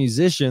Craigslisting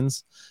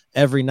musicians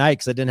every night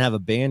because I didn't have a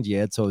band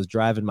yet. So I was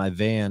driving my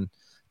van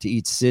to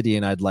each city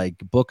and I'd like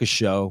book a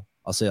show.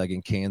 I'll say like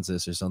in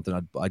Kansas or something.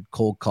 I'd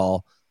cold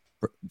call,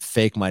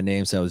 fake my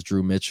name. So I was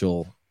Drew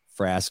Mitchell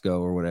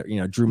Frasco or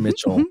whatever, Drew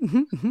Mitchell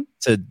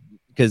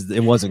because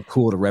it wasn't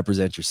cool to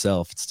represent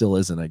yourself. It still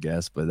isn't, I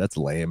guess, but that's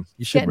lame.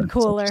 You should getting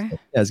cooler. Yeah,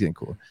 it's getting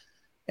cooler.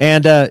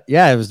 And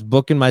I was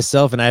booking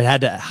myself and I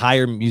had to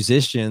hire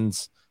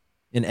musicians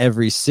in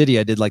every city.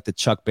 I did like the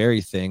Chuck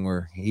Berry thing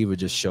where he would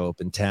just show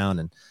up in town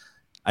and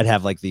I'd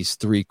have like these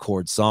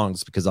 3-chord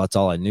songs because that's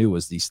all I knew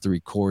was these 3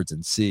 chords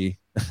in C.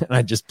 And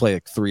I'd just play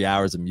like 3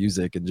 hours of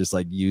music and just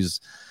like use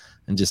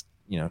and just,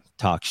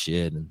 talk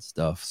shit and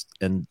stuff.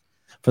 And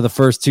for the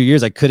first 2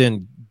 years, I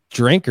couldn't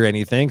drink or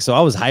anything. So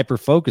I was hyper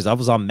focused. I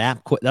was on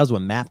MapQuest. That was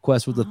when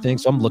MapQuest was the thing.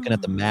 So I'm looking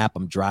at the map.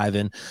 I'm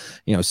driving,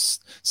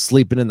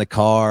 sleeping in the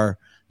car,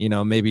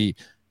 maybe,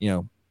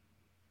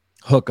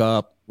 hook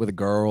up with a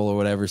girl or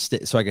whatever,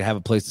 so I could have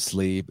a place to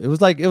sleep. It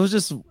was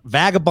just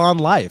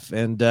vagabond life.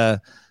 And,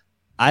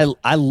 I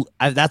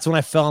that's when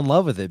I fell in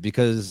love with it,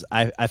 because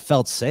I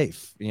felt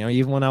safe.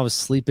 Even when I was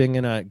sleeping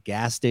in a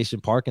gas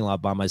station parking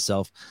lot by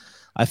myself,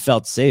 I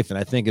felt safe. And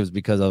I think it was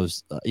because I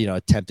was,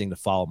 attempting to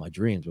follow my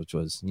dreams, which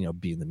was,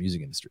 be in the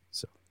music industry.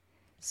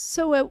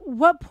 So at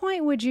what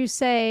point would you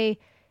say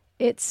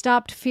it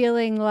stopped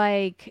feeling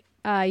like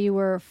you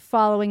were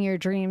following your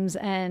dreams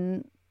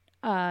and,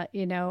 a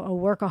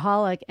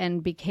workaholic,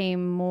 and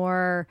became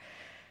more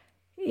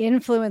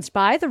influenced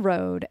by the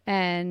road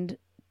and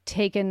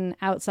taken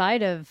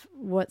outside of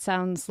what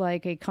sounds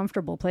like a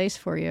comfortable place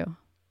for you?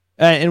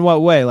 In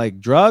what way? Like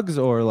drugs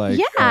or like?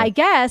 Yeah, I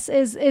guess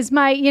is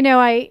my,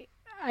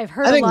 I've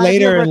heard I a think lot of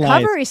your later in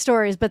recovery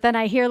stories, but then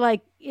I hear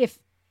like,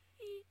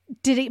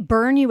 did it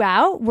burn you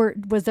out?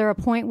 Was there a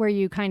point where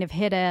you kind of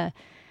hit a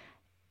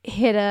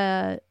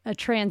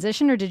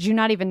transition, or did you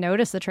not even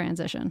notice the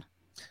transition?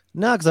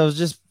 No, because I was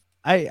just,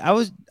 I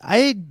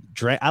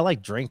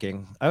like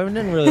drinking. I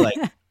didn't really like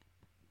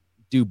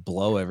do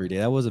blow every day.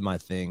 That wasn't my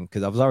thing,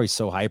 because I was already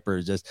so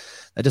hyper. That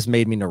just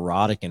made me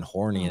neurotic and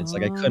horny. And it's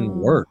like I couldn't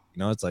work.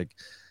 It's like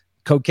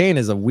cocaine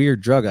is a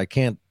weird drug. I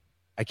can't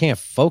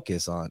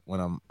focus on when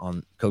I'm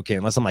on cocaine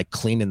unless I'm like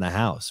cleaning the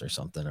house or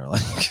something, or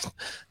like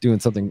doing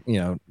something,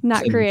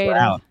 not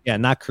creative. Yeah,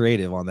 not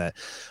creative on that.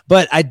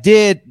 But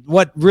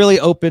what really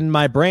opened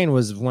my brain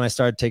was when I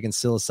started taking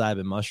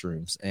psilocybin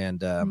mushrooms,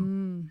 and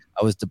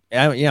I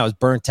was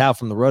burnt out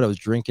from the road. I was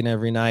drinking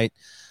every night.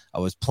 I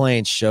was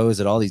playing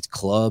shows at all these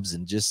clubs,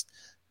 and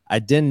I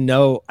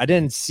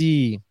didn't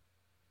see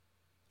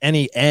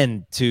any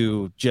end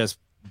to just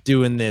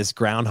doing this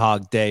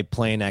Groundhog Day,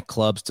 playing at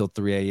clubs till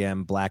 3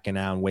 a.m., blacking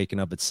out and waking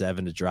up at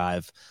 7 to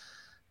drive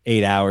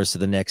 8 hours to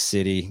the next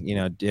city.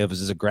 It was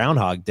just a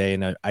Groundhog Day,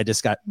 and I just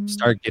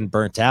started getting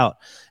burnt out,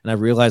 and I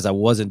realized I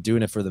wasn't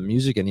doing it for the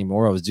music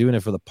anymore. I was doing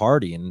it for the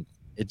party, and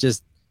it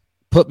just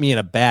put me in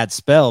a bad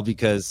spell,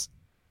 because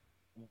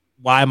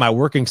why am I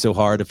working so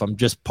hard if I'm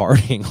just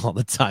partying all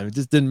the time? It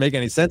just didn't make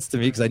any sense to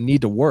me, because I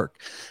need to work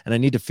and I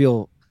need to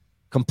feel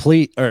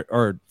complete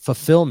or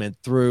fulfillment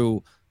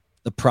through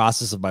the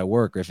process of my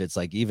work. Or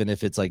even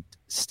if it's like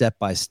step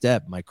by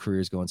step, my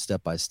career is going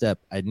step by step.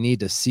 I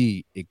need to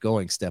see it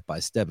going step by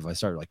step. If I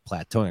start like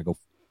plateauing, I go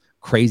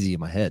crazy in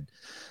my head.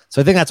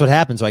 So I think that's what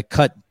happened. So I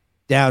cut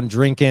down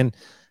drinking,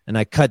 and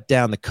I cut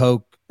down the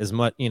coke as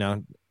much,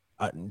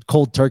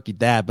 cold turkey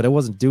that, but I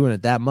wasn't doing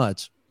it that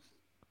much.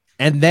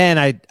 And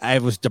then I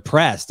was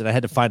depressed, and I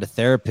had to find a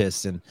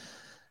therapist, and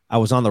I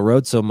was on the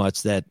road so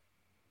much that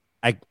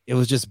it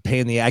was just a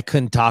pain in the, I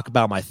couldn't talk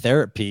about my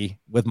therapy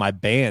with my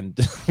band,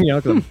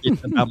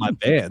 about my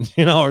band,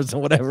 or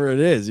whatever it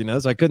is,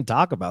 so I couldn't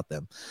talk about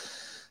them.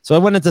 So I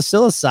went into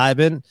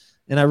psilocybin,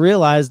 and I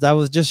realized I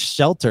was just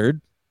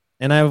sheltered,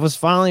 and I was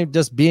finally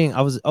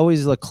I was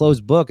always a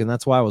closed book. And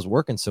that's why I was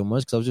working so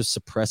much, because I was just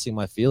suppressing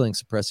my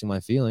feelings,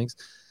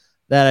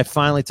 that I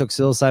finally took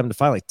psilocybin to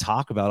finally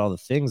talk about all the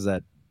things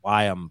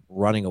why I'm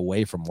running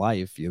away from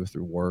life,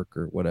 through work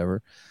or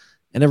whatever.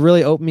 And it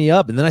really opened me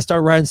up. And then I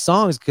started writing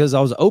songs because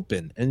I was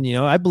open. And,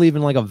 I believe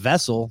in like a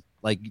vessel.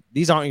 Like,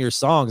 these aren't your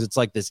songs. It's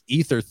like this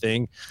ether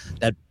thing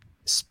that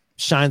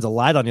shines a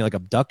light on you, like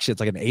abduction. It's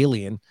like an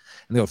alien.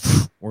 And they go,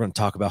 we're going to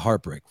talk about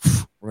heartbreak.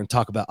 We're going to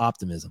talk about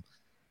optimism.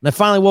 And I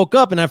finally woke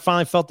up, and I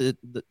finally felt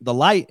the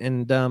light.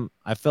 And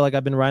I feel like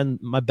I've been writing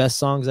my best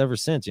songs ever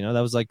since. That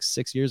was like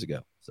 6 years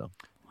ago.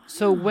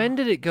 So when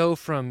did it go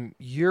from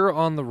you're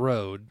on the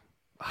road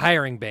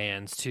hiring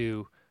bands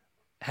to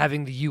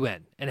having the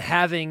UN and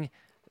having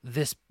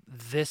this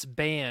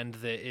band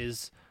that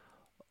is,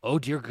 oh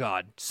dear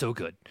God, so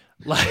good?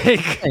 Like,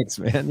 thanks,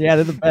 man. Yeah,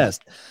 they're the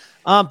best.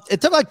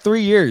 It took like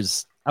 3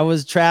 years. I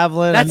was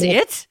traveling. That's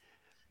it?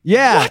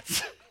 Yeah.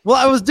 What?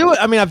 Well,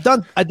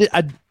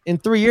 in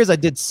 3 years, I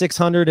did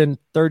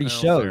 630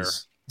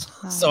 shows.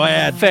 Fair. So I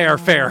had fair,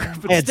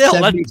 but still,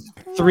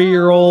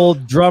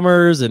 73-year-old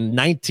drummers and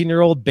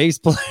 19-year-old bass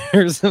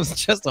players. It was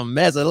just a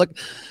mess. It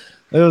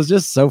was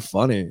just so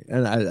funny.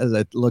 And as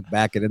I look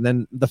back at it, and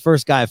then the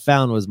first guy I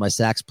found was my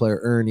sax player,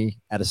 Ernie,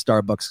 at a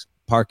Starbucks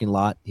parking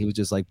lot. He was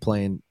just like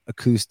playing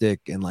acoustic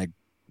and like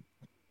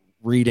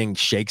reading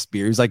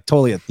Shakespeare. He was like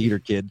totally a theater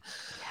kid.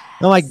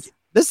 And I'm like,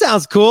 this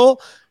sounds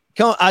cool.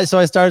 So I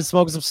started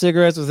smoking some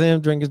cigarettes with him,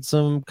 drinking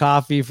some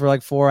coffee for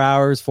like 4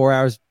 hours. 4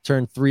 hours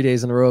turned 3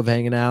 days in a row of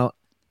hanging out.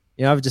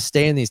 I would just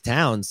stay in these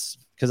towns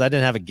because I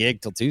didn't have a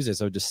gig till Tuesday.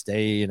 So I would just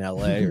stay in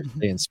LA or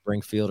stay in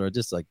Springfield, or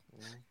just like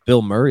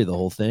Bill Murray the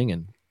whole thing.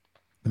 And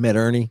I met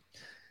Ernie.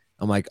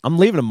 I'm like, I'm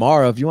leaving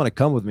tomorrow if you want to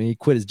come with me. He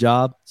quit his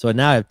job. So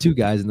now I have two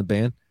guys in the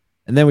band.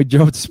 And then we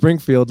drove to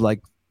Springfield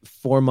like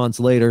 4 months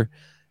later,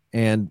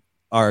 and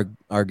our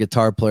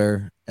guitar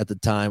player at the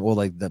time,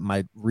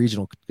 my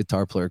regional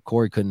guitar player,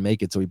 Corey, couldn't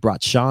make it. So we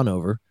brought Sean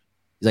over.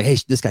 He's like, hey,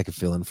 this guy could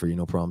fill in for you,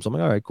 no problem. So I'm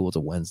like, all right, cool. It's a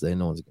Wednesday.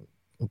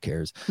 Who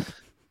cares?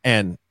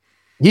 And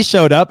he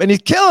showed up and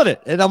he's killing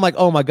it. And I'm like,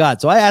 oh my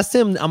God. So I asked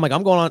him, I'm like,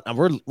 I'm going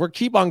on, we're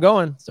keep on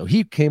going. So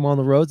he came on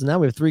the roads and now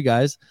we have 3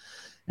 guys.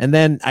 And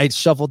then I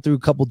shuffled through a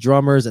couple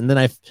drummers and then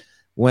I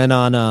went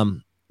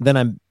on, then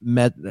I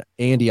met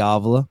Andy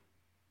Avila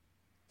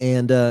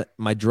and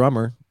my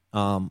drummer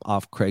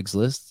off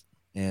Craigslist.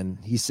 And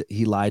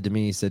he lied to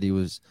me. He said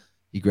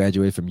he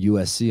graduated from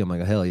USC. I'm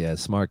like, oh, hell yeah,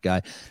 smart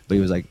guy. But he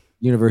was like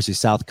University of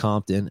South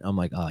Compton. I'm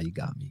like, oh, you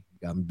got me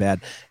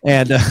bad.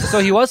 And so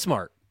he was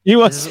smart. He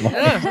was smart.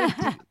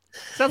 Yeah.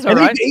 Sounds all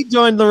right. He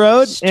joined the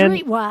road.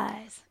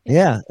 Streetwise.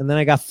 Yeah. And then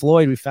I got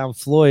Floyd. We found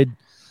Floyd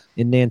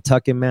in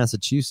Nantucket,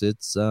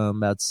 Massachusetts,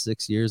 about 7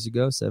 years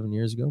ago.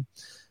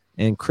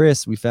 And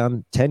Chris, we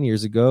found 10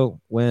 years ago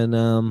when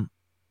Darren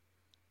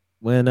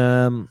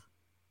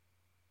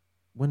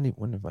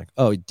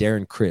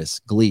Chris,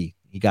 Glee.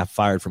 He got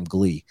fired from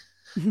Glee.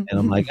 And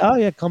I'm like, oh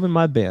yeah, come in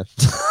my band.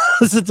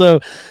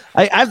 So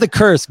I have the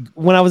curse.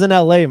 When I was in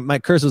LA, my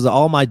curse was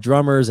all my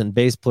drummers and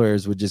bass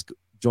players would just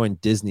join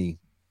Disney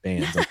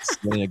bands like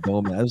Selena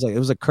Gomez. It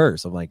was a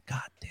curse. I'm like,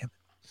 God damn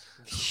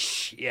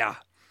it. Yeah.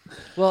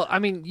 Well, I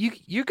mean,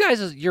 you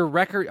guys, your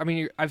record. I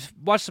mean, I've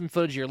watched some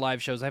footage of your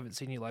live shows. I haven't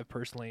seen you live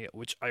personally,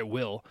 which I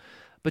will.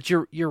 But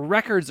your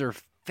records are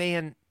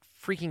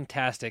freaking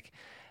tastic,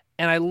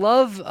 and I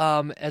love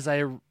as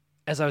I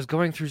was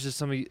going through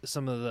some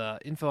of the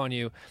info on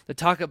you,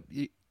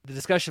 the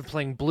discussion of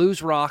playing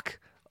blues rock,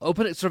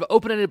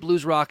 open-ended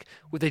blues rock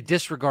with a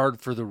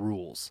disregard for the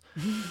rules.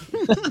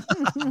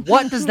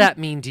 What does that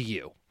mean to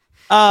you?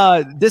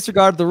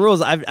 Disregard the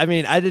rules. I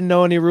mean, I didn't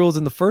know any rules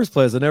in the first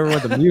place. I never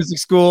went to music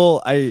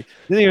school. I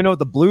didn't even know what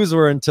the blues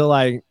were until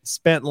I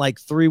spent like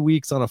 3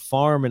 weeks on a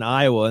farm in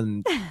Iowa,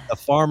 and the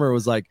farmer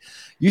was like,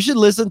 "You should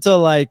listen to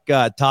like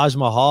Taj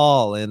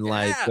Mahal and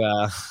like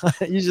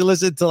you should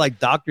listen to like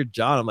Dr.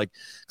 John." I'm like,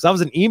 because I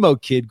was an emo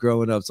kid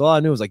growing up, so all I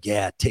knew was like,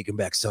 "Yeah, Taking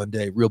Back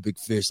Sunday, Real Big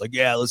Fish." Like,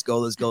 yeah, let's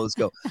go.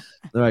 They're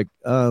like,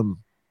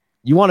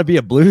 you want to be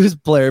a blues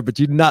player, but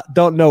you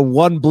don't know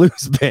one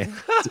blues band.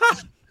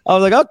 I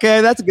was like,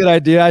 okay, that's a good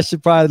idea. I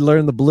should probably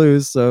learn the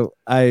blues. So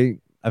I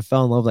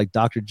fell in love with like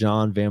Dr.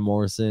 John, Van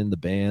Morrison, the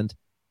band.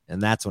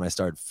 And that's when I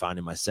started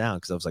finding my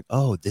sound, because I was like,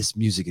 oh, this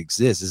music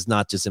exists. It's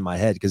not just in my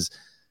head. Because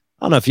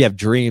I don't know if you have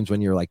dreams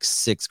when you're like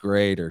 6th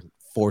grade or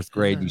 4th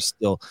grade. You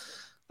still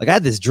like, I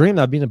had this dream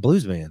that I'd be in a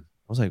blues band.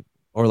 I was like,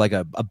 or like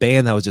a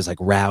band that was just like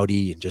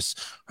rowdy and just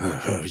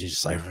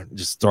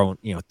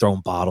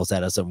throwing bottles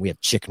at us, and we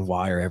have chicken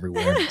wire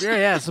everywhere.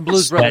 Yeah, some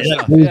Blues Brothers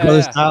stuff. Blues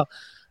Brothers style.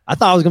 I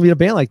thought I was gonna be in a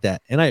band like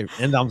that, and I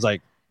was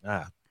like,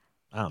 I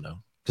don't know,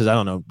 because I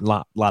don't know,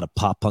 a lot of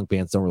pop punk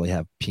bands don't really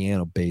have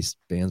piano based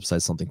bands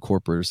besides something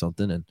corporate or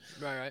something. And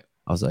right.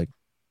 I was like,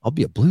 I'll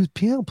be a blues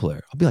piano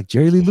player. I'll be like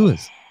Jerry Lee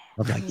Lewis.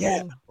 I'll be like,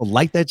 yeah, I'll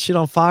light that shit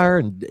on fire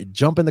and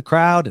jump in the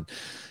crowd and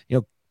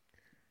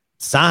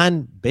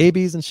sign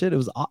babies and shit. It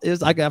was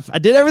like I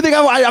did everything.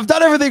 I've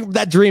done everything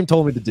that dream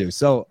told me to do.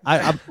 So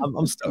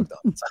I'm stoked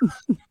on it.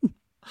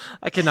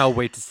 I cannot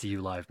wait to see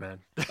you live, man.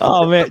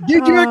 Oh man,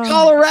 dude, you're in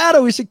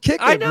Colorado. We should kick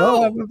it. I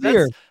know.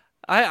 Bro.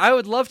 I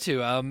would love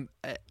to.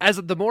 As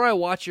the more I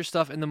watch your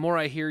stuff and the more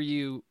I hear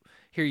you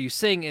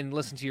sing and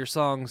listen to your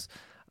songs,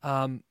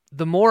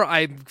 the more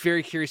I'm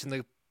very curious in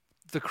the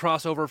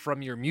crossover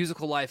from your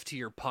musical life to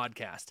your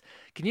podcast.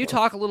 Can you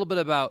talk a little bit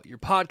about your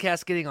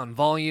podcast getting on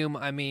Volume?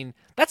 I mean,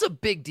 that's a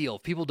big deal.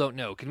 People don't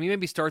know. Can we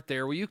maybe start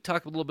there? Will you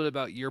talk a little bit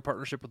about your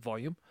partnership with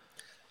Volume?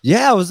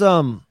 Yeah, I was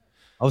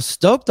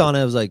stoked on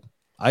it. I was like,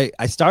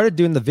 I started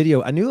doing the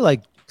video. I knew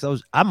like,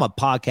 because I'm a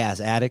podcast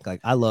addict.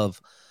 Like I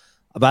love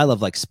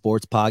like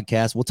sports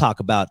podcasts. We'll talk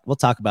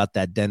about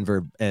that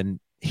Denver and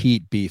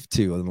Heat beef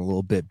too in a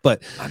little bit.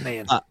 But my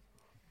man,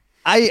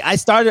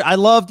 I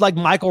loved like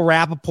Michael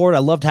Rappaport. I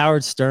loved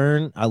Howard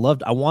Stern. I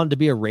wanted to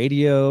be a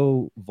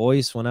radio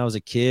voice when I was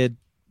a kid.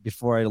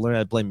 Before I learned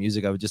how to play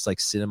music, I would just like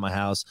sit in my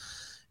house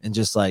and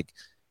just like,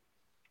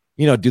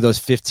 do those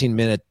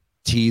 15-minute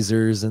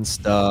teasers and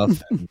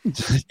stuff.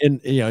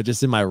 and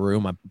just in my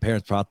room. My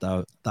parents thought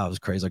I was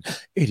crazy. Like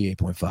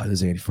 88.5, this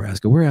is Andy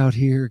Frasco. We're out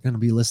here going to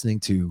be listening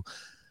to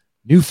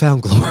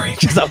Newfound Glory,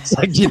 because I was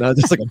like,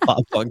 just like a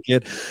pop punk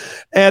kid.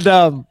 And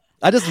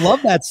I just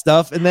love that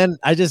stuff. And then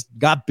I just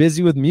got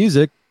busy with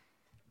music.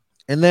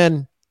 And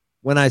then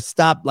when I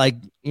stopped, like,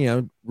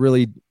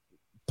 really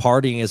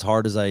partying as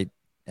hard as I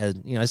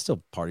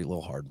still party a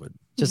little hard, but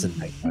just at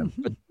nighttime,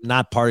 but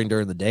not partying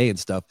during the day and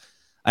stuff.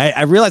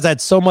 I realized I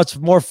had so much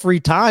more free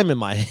time in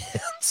my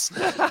hands,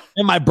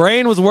 and my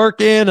brain was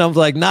working. I was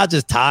like, not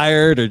just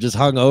tired or just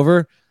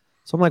hungover.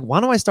 So I'm like,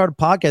 why don't I start a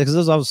podcast?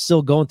 Because I was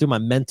still going through my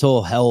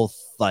mental health.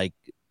 Like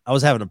I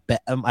was having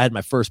I had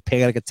my first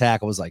panic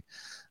attack. I was like,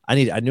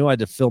 I knew I had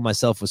to fill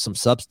myself with some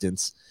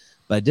substance,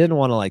 but I didn't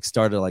want to like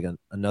start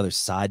another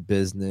side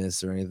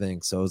business or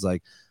anything. So I was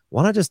like,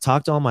 why don't I just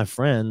talk to all my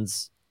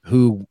friends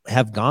who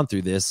have gone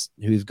through this,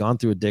 who's gone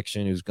through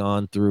addiction, who's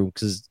gone through,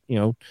 because,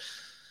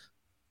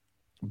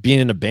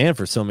 being in a band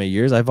for so many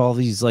years, I have all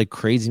these like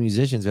crazy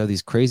musicians who have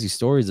these crazy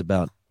stories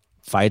about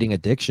fighting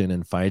addiction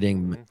and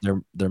fighting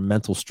their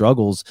mental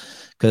struggles,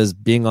 because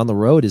being on the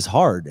road is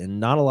hard.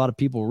 And not a lot of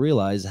people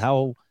realize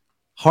how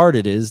hard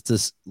it is to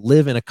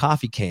live in a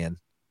coffee can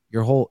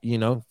your whole,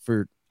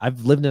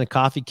 I've lived in a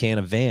coffee can,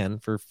 a van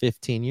for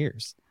 15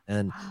 years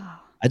and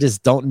I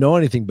just don't know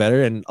anything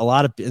better. And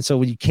so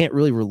when you can't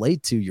really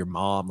relate to your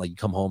mom, like you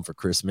come home for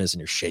Christmas and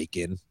you're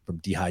shaking from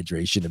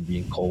dehydration and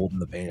being cold in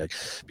the van. Like,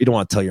 you don't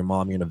want to tell your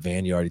mom you're in a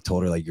van. You already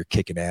told her like you're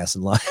kicking ass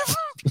in life.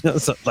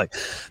 So like,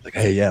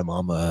 hey, yeah,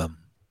 mom,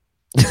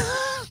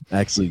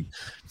 actually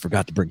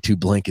forgot to bring 2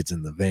 blankets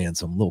in the van.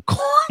 So I'm a little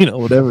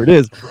cold, whatever it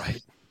is.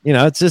 Right.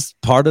 It's just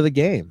part of the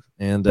game.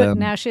 And but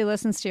now she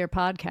listens to your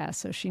podcast.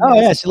 So she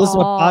knows she listens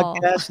to my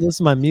podcast. She listens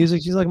to my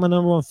music. She's like my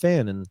number 1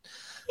 fan.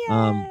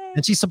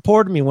 And she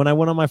supported me when I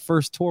went on my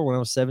first tour when I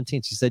was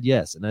 17. She said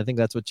yes. And I think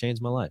that's what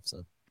changed my life.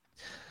 So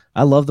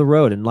I love the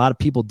road. And a lot of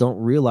people don't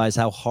realize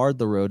how hard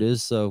the road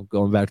is. So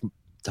going back to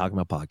talking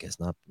about podcasts,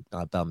 not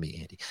about me,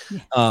 Andy.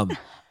 Yeah.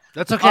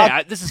 That's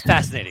okay. This is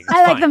fascinating.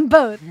 I like them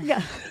both.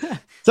 Yeah.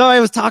 So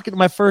I was talking,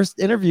 my first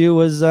interview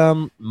was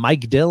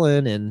Mike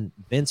Dillon and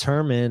Vince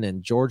Herman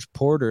and George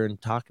Porter, and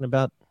talking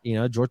about,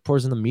 George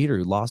Porter's in the meter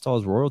who lost all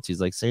his royalties.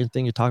 Like same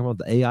thing you're talking about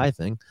the AI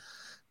thing.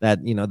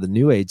 That, the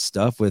new age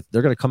stuff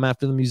they're going to come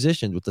after the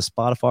musicians with the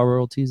Spotify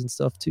royalties and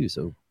stuff too.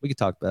 So we could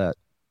talk about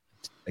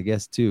that, I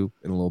guess, too,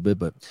 in a little bit.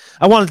 But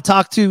I want to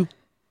talk to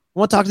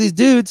these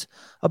dudes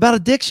about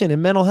addiction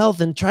and mental health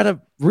and try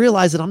to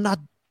realize that I'm not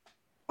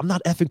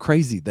effing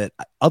crazy, that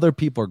other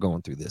people are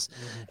going through this.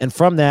 Mm-hmm. And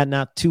from that,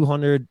 now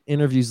 200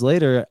 interviews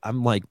later,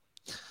 I'm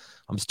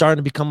starting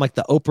to become like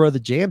the Oprah of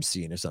the jam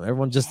scene or something.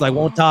 Everyone just like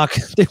won't talk.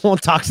 They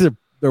won't talk to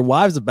their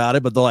wives about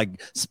it, but they'll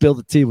like spill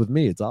the tea with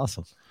me. It's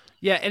awesome.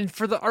 Yeah, and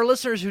for our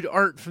listeners who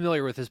aren't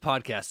familiar with his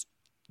podcast,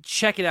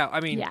 check it out. I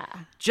mean,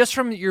 just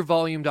from your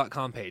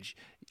volume.com page,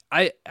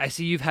 I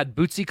see you've had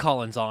Bootsy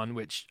Collins on,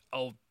 which,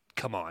 oh,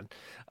 come on.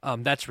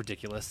 That's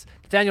ridiculous.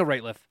 Daniel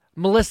Rateliff,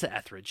 Melissa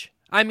Etheridge.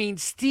 I mean,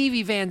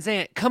 Stevie Van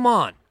Zandt, come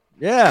on.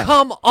 Yeah.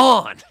 Come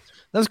on.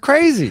 That was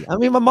crazy. I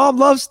mean, my mom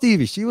loves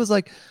Stevie. She was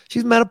like,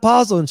 she's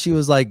menopausal, and she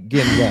was like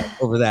getting wet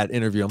over that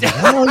interview. I'm like,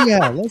 oh,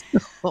 yeah, let's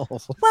go.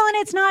 Well, and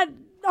it's not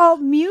all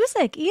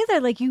music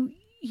either. Like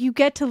you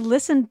get to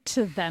listen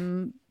to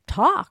them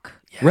talk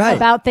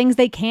about things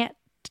they can't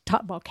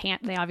talk. Well,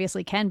 they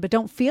obviously can, but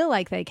don't feel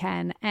like they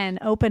can, and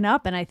open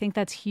up. And I think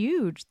that's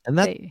huge. And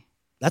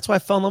that's why I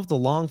fell in love with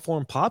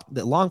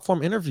the long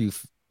form interview.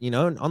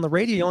 On the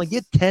radio, you only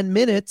get 10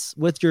 minutes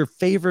with your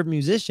favorite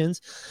musicians.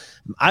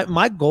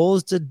 My goal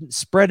is to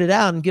spread it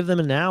out and give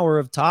them an hour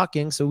of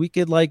talking so we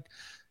could like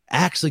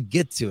actually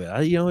get to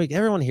it. Like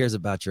everyone hears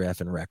about your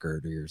effing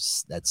record or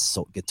that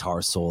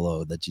guitar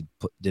solo that you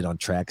did on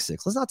track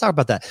 6. Let's not talk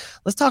about that.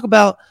 Let's talk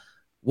about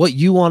what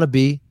you want to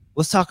be.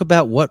 Let's talk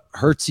about what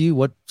hurts you,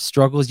 what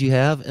struggles you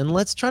have, and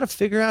let's try to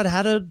figure out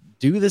how to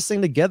do this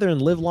thing together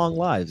and live long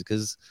lives.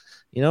 Because,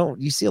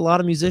 you see a lot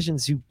of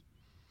musicians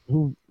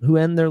who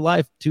end their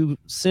life too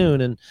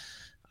soon. And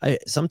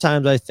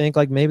sometimes I think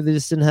like maybe they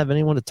just didn't have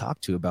anyone to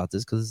talk to about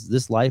this because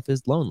this life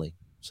is lonely.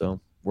 So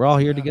we're all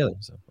here together.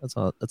 So that's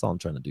all I'm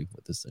trying to do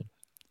with this thing.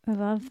 I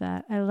love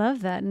that.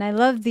 And I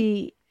love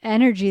the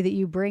energy that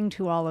you bring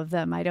to all of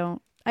them. I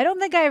don't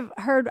think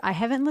I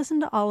haven't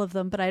listened to all of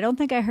them, but I don't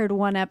think I heard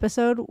one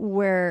episode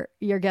where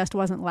your guest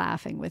wasn't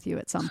laughing with you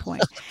at some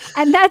point.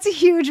 And that's a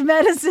huge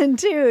medicine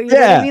too. You know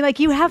what I mean? Like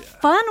you have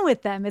fun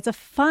with them. It's a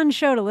fun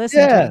show to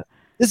listen to.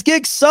 This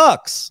gig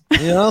sucks,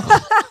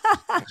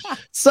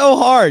 so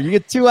hard. You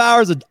get 2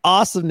 hours of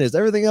awesomeness.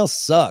 Everything else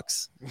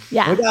sucks.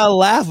 Yeah. We gotta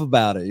laugh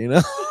about it,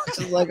 It's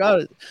just like,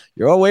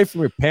 you're away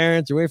from your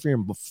parents, you're away from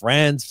your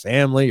friends,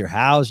 family, your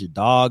house, your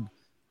dog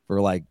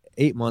for like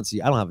 8 months.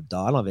 I don't have a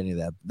dog. I don't have any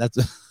of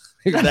that.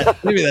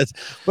 Maybe that's,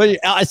 but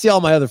I see all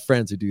my other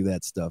friends who do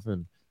that stuff,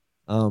 and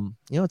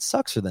it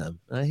sucks for them.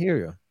 I hear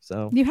you.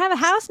 So you have a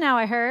house now,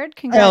 I heard.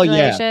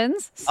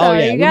 Congratulations. Yeah. So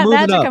you got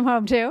that to come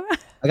home to.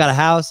 I got a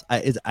house.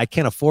 I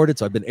can't afford it,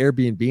 so I've been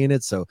Airbnb-ing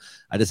it. So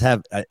I just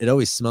have. It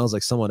always smells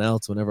like someone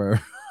else whenever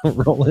I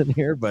roll in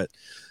here. But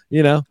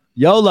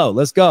YOLO,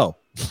 let's go.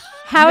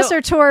 House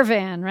or tour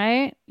van,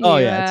 right?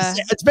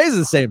 It's basically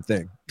the same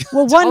thing.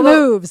 Well, one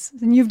moves,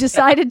 and you've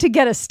decided to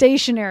get a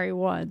stationary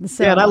one.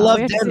 So and I love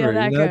Denver.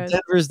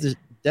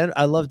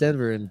 I love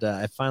Denver, and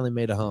I finally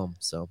made a home.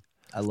 So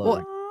I love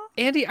it.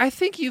 Andy, I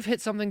think you've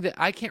hit something that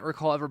I can't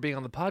recall ever being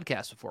on the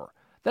podcast before.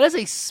 That is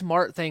a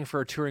smart thing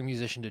for a touring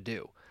musician to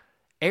do.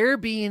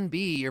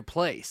 Airbnb your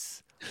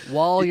place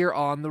while you're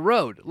on the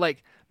road.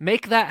 Like,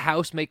 make that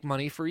house make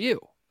money for you.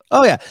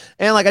 Oh, yeah.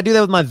 And like I do that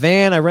with my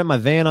van. I rent my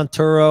van on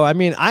Turo. I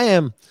mean, I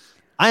am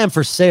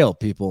for sale,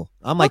 people.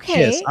 I'm like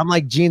Kiss. I'm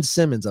like Gene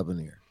Simmons up in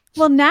here.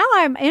 Well, now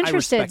I'm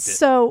interested.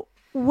 So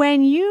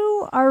when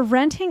you are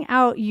renting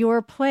out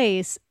your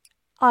place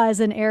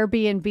as an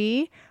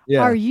Airbnb,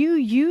 are you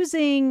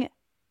using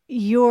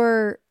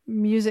your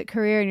music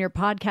career and your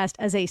podcast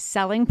as a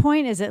selling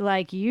point? Is it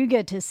like you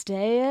get to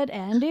stay at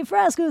Andy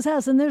Frasco's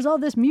house and there's all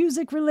this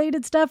music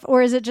related stuff?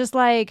 Or is it just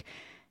like,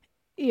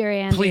 you're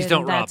Andy, please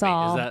don't rob me.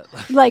 All. Is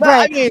that like,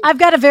 right. I mean, I've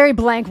got a very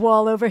blank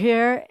wall over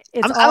here.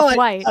 It's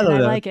off-white and I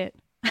like it.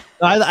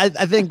 I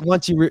think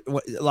once a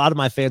lot of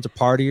my fans are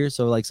partiers,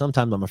 so like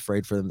sometimes I'm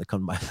afraid for them to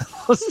come to my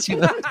house,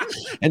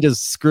 and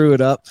just screw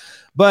it up.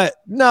 But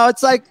no,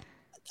 it's like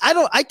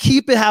I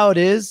keep it how it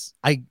is.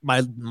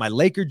 My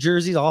Laker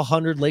jerseys, all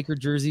 100 Laker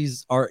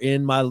jerseys are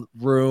in my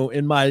room.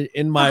 In my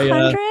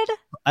 100?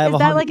 I have Is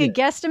that 100, like a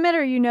guesstimate,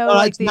 or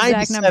like the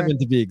exact number? 97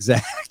 to be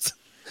exact.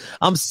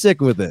 I'm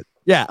sick with it.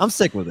 Yeah, I'm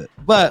sick with it.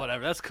 But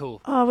whatever, that's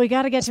cool. Oh, we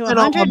got to get to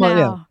 100 now.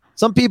 Yeah.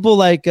 Some people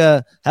like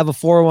have a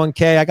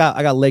 401k. I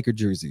got Laker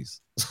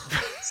jerseys.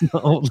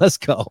 So let's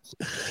go.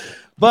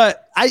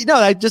 But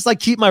I just like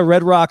keep my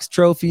Red Rocks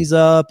trophies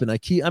up, and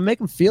I make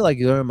them feel like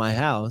they're in my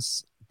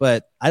house.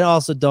 But I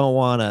also don't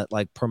want to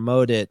like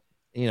promote it.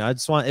 I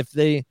just want, if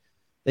they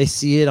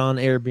see it on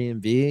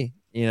Airbnb,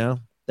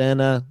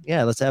 then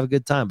yeah, let's have a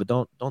good time. But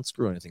don't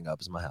screw anything up.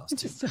 It's my house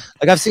too.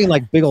 Like I've seen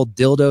like big old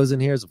dildos in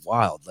here. It's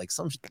wild. Like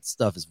some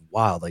stuff is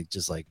wild. Like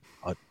just like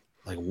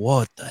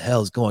what the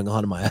hell is going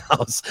on in my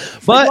house?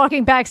 But like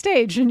walking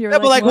backstage and you're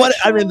like what?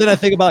 I mean, then I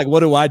think about like,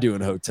 what do I do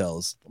in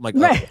hotels? I'm like,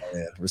 right. Oh,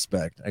 yeah,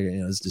 respect.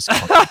 It's just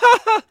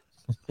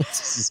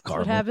it's just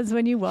what happens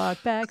when you walk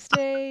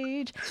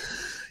backstage.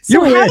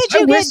 So how did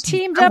you get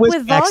teamed up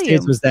with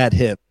Volume? Was that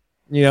hip?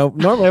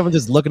 Normally everyone's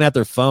just looking at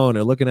their phone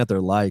or looking at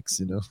their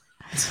likes. I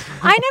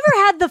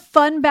never had the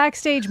fun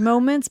backstage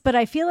moments, but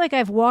I feel like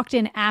I've walked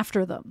in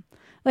after them.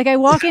 Like I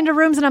walk into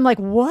rooms and I'm like,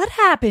 what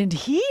happened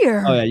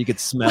here? Oh yeah, you could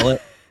smell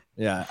it.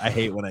 Yeah, I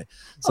hate when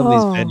some of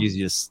these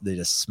venues they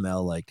just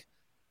smell like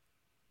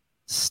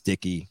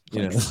sticky,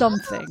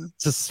 something.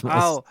 Just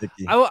smells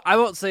sticky. I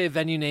won't say a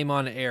venue name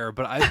on air,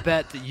 but I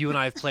bet that you and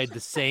I have played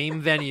the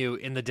same venue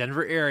in the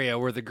Denver area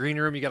where the green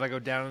room, you got to go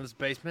down in this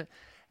basement,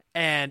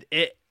 and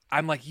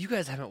I'm like, you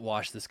guys haven't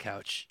washed this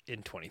couch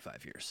in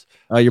 25 years.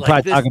 Oh, you're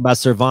probably talking about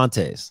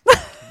Cervantes.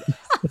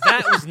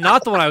 That was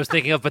not the one I was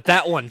thinking of, but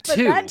that one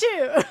too. But that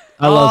too.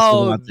 I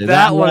love Cervantes.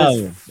 That one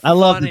is funny. I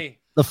love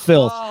the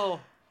filth. Oh.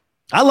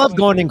 I love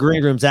going in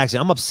green rooms.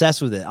 Actually, I'm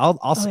obsessed with it.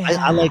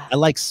 I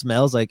like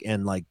smells, like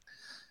and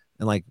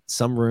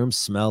some rooms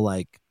smell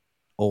like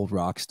old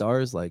rock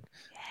stars, like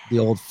the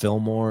old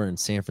Fillmore in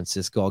San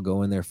Francisco. I'll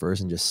go in there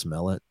first and just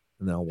smell it,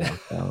 and then I'll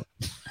walk out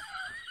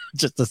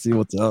just to see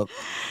what's up.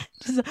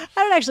 I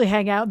don't actually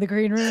hang out in the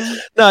green room.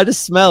 No, I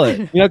just smell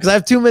it, because I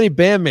have too many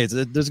bandmates.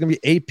 There's gonna be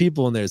 8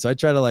 people in there, so I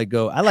try to like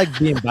go. I like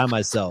being by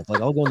myself.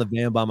 Like I'll go in the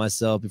van by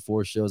myself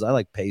before shows. I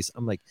like pace.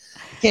 I'm like,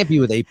 I can't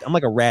be with 8. I'm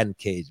like a rat in a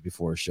cage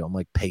before a show. I'm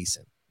like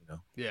pacing.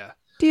 Yeah.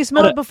 Do you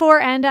smell it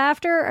before and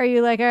after? Or are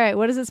you like, all right,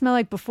 what does it smell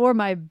like before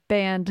my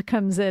band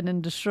comes in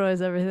and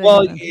destroys everything?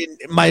 Well,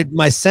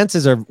 my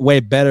senses are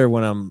way better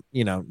when I'm,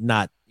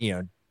 not,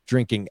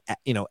 drinking,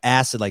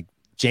 acid like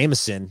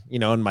Jameson,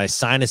 and my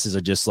sinuses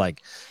are just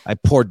like, I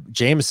pour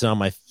Jameson on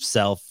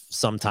myself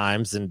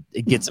sometimes and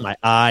it gets in my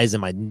eyes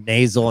and my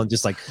nasal and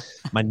just like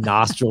my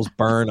nostrils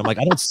burn. I'm like,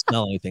 I don't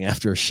smell anything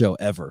after a show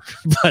ever.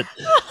 But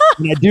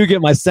when I do get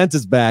my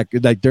senses back,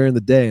 like during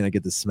the day and I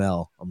get the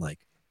smell, I'm like,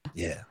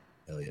 yeah.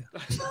 Hell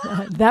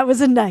yeah. That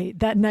was a night.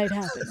 That night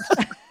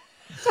happened.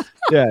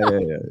 Yeah.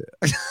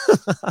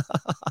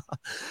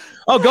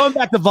 Oh, going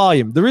back to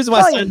Volume. The reason why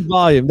I signed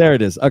Volume, there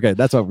it is. Okay,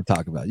 that's what we're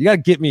talking about. You got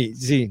to get me.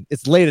 See,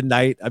 it's late at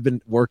night. I've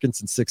been working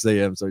since 6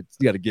 a.m., so you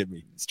got to get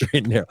me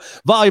straight and narrow.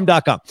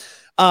 Volume.com.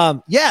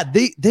 Yeah,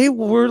 they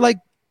were like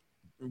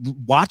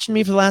watching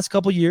me for the last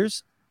couple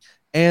years,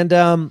 and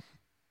I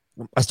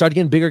started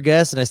getting bigger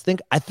guests, and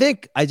I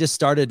think I just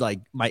started like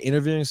my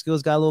interviewing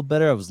skills got a little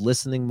better. I was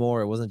listening more.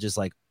 It wasn't just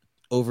like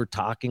over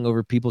talking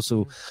over people.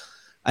 So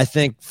I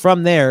think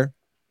from there,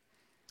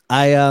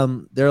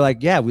 they're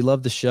like, yeah, we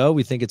love the show.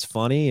 We think it's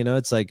funny.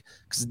 It's like,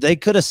 cause they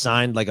could have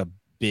signed like a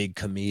big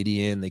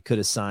comedian. They could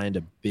have signed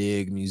a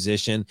big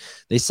musician.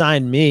 They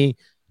signed me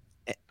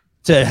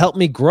to help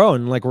me grow,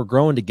 and like we're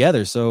growing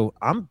together. So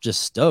I'm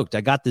just stoked.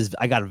 I got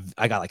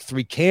like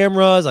 3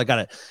 cameras.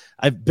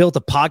 I built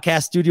a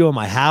podcast studio in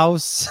my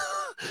house.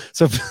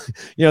 So,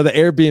 the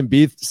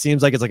Airbnb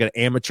seems like it's like an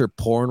amateur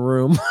porn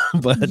room,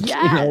 but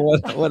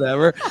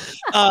whatever.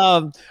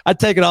 I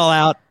take it all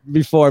out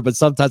before, but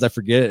sometimes I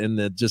forget it and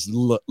it just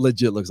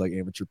legit looks like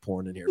amateur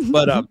porn in here.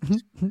 But,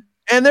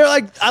 and they're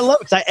like, I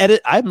love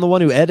it. I'm the one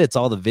who edits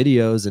all the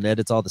videos and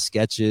edits all the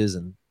sketches,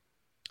 and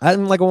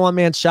I'm like a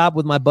one-man shop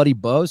with my buddy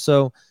Bo.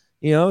 So,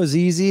 it was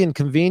easy and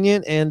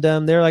convenient. And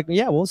they're like,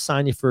 yeah, we'll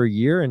sign you for a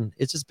year. And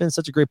it's just been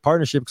such a great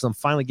partnership because I'm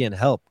finally getting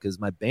help because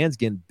my band's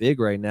getting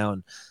big right now.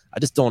 And I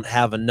just don't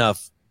have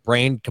enough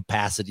brain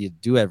capacity to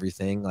do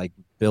everything, like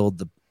build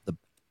the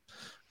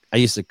I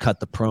used to cut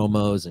the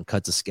promos and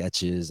cut the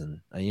sketches. And,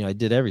 I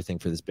did everything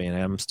for this band.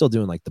 I'm still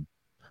doing like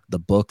the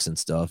books and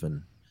stuff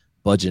and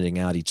budgeting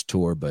out each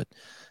tour. But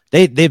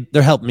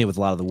they're helping me with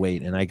a lot of the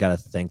weight. And I got to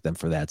thank them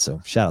for that.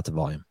 So shout out to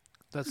Volume.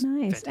 That's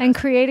nice. Fantastic. And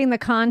creating the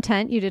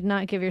content, you did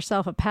not give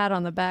yourself a pat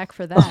on the back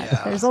for that.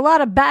 Yeah. There's a lot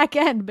of back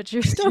end, but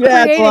you're still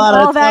creating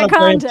all that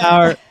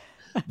content.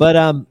 But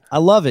I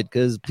love it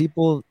because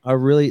people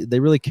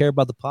really care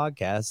about the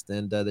podcast,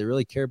 and they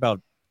really care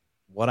about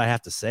what I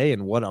have to say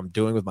and what I'm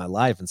doing with my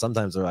life. And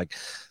sometimes they're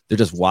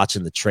just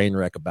watching the train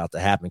wreck about to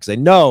happen because they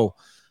know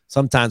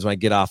sometimes when I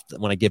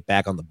get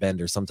back on the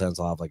bender, sometimes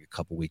I'll have like a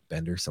couple week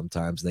bender.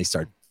 Sometimes they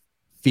start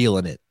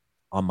feeling it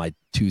on my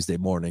Tuesday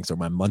mornings or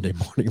my Monday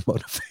morning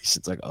motivation.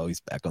 It's like, oh, he's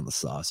back on the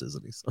sauce,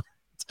 isn't he? So,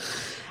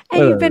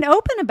 and you've been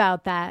open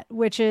about that,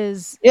 which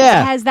is,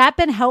 has that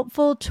been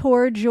helpful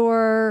towards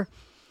your,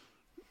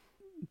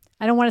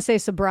 I don't want to say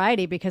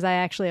sobriety, because I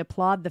actually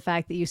applaud the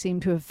fact that you seem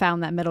to have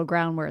found that middle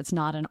ground where it's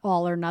not an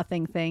all or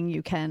nothing thing.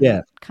 You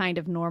can kind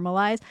of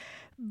normalize.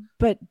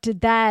 But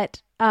did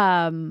that,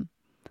 I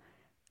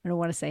don't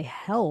want to say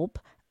help,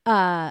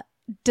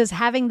 does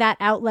having that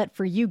outlet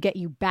for you get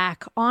you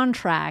back on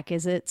track?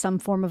 Is it some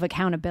form of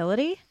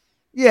accountability?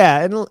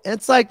 Yeah. And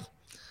it's like,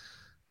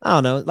 I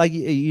don't know, like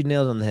you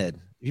nailed it on the head.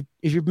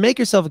 If you make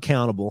yourself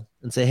accountable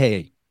and say,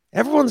 hey,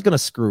 everyone's going to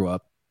screw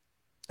up.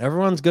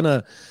 Everyone's going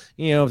to,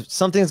 you're going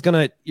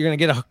to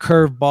get a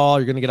curveball,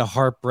 you're going to get a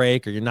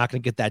heartbreak, or you're not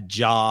going to get that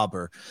job,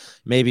 or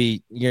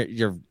maybe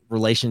your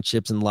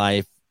relationships in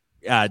life,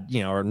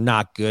 are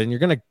not good, and you're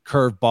going to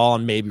curveball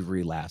and maybe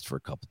relapse for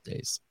a couple of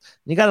days.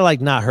 You got to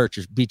like not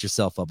beat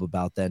yourself up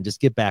about that and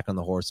just get back on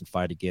the horse and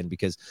fight again,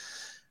 because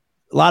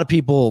a lot of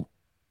people,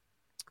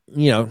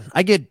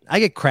 I get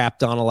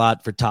crapped on a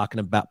lot for talking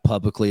about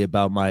publicly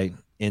about my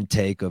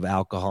intake of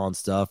alcohol and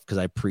stuff, because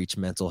I preach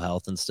mental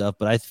health and stuff.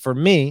 But for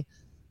me,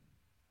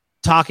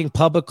 talking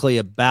publicly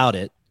about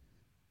it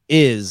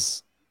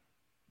is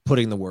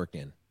putting the work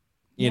in.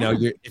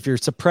 If you're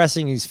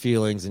suppressing these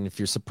feelings, and if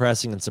you're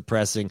suppressing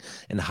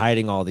and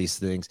hiding all these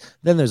things,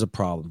 then there's a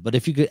problem. But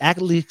if you could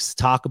at least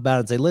talk about it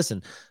and say,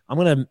 listen, I'm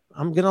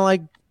gonna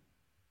like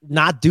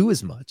not do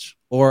as much,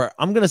 or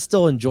I'm gonna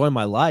still enjoy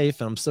my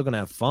life, and I'm still gonna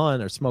have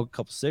fun, or smoke a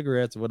couple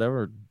cigarettes or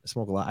whatever. I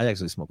smoke a lot. I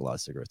actually smoke a lot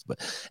of cigarettes,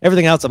 but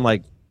everything else I'm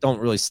like, don't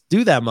really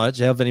do that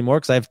much anymore,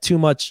 because I have too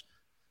much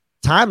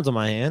time on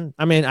my hand.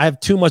 I mean, I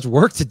have too much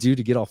work to do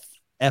to get all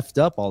effed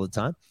up all the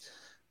time.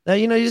 Now,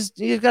 you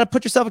got to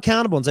put yourself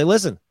accountable and say,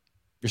 listen,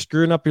 you're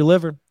screwing up your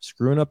liver,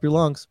 screwing up your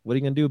lungs. What are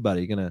you going to do about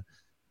it? You're going to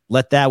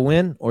let that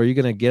win, or you're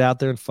going to get out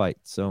there and fight.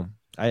 So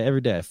every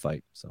day I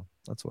fight. So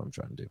that's what I'm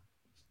trying to do.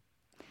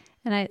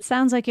 And it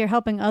sounds like you're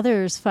helping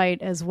others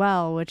fight as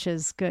well, which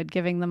is good,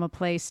 giving them a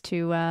place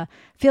to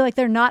feel like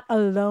they're not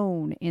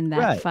alone in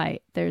that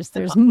fight. There's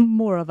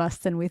more of us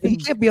than we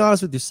think. You can't be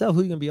honest with yourself.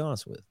 Who are you going to be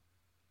honest with?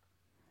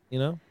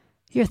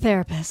 Your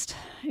therapist.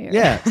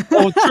 Yeah.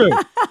 Oh, true.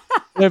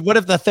 What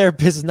if the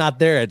therapist is not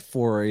there at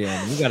 4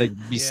 a.m.? You got to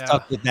be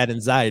stuck with that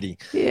anxiety.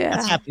 Yeah.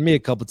 That's happened to me a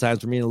couple of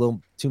times for me, a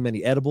little too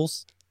many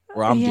edibles,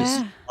 where I'm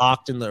just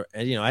locked in the,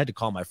 and, I had to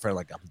call my friend,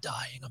 like, I'm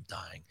dying.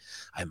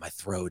 My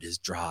throat is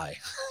dry.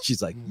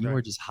 She's like, you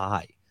were just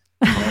high.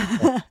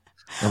 Like,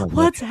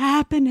 what's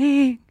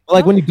happening?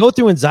 Like when you go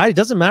through anxiety, it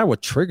doesn't matter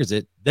what triggers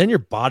it. Then your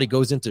body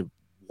goes into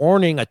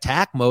warning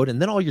attack mode,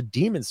 and then all your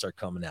demons start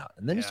coming out,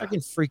 and then you start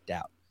getting freaked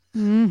out.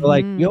 Mm-hmm. So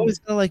like you always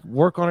gotta like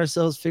work on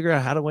ourselves, figure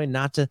out how to way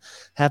not to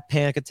have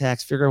panic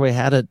attacks, figure out a way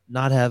how to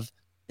not have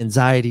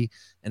anxiety,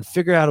 and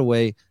figure out a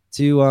way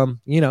to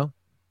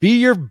be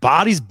your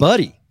body's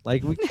buddy.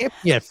 Like we can't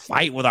be at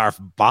fight with our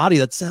body.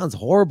 That sounds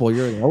horrible.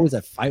 You're always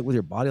at fight with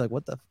your body. Like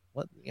what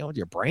with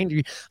your brain?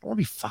 I don't want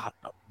to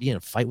be in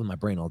a fight with my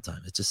brain all the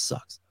time. It just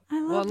sucks.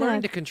 Well,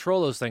 learning to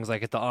control those things,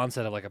 like at the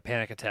onset of like a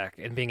panic attack,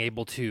 and being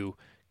able to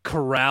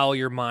corral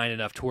your mind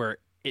enough to where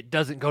it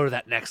doesn't go to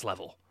that next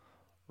level.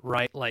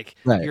 Right? Like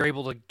you're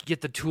able to get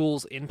the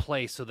tools in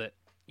place so that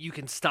you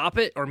can stop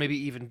it, or maybe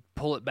even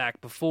pull it back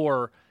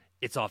before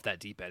it's off that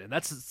deep end. And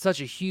that's such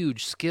a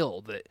huge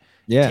skill that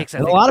takes,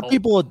 and a lot of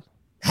people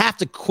have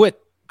to quit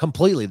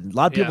completely. A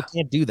lot of people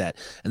can't do that.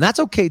 And that's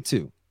okay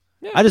too.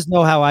 Yeah. I just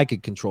know how I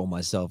could control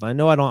myself. I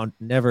know I don't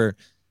never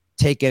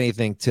take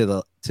anything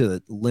to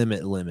the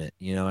limit.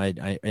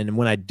 And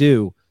when I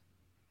do,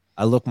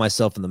 I look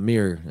myself in the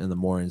mirror in the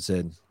morning and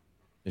said,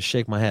 just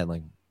shake my head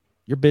like,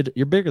 you're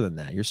bigger than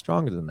that. You're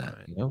stronger than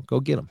that. Go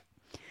get them.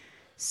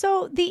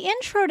 So the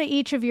intro to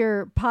each of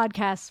your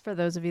podcasts, for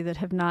those of you that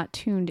have not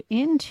tuned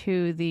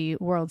into the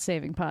World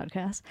Saving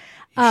Podcast,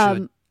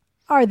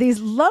 are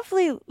these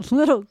lovely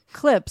little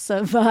clips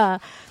of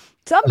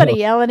somebody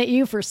yelling at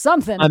you for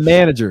something. My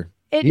manager.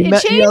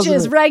 It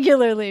changes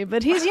regularly,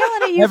 but he's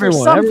yelling at you for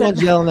something.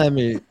 Everyone's yelling at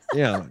me.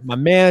 My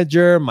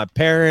manager, my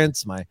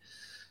parents, my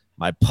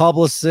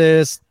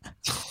publicist.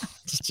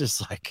 It's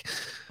just like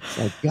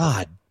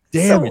God.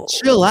 Damn it,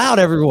 chill out,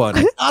 everyone.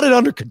 I got it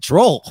under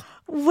control.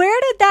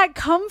 Where did that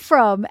come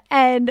from?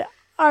 And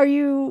are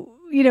you,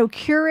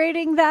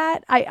 curating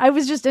that? I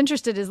was just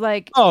interested, does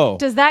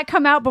that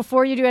come out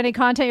before you do any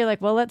content? You're like,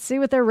 well, let's see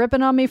what they're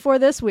ripping on me for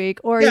this week.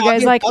 Or are you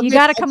guys you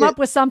got to come up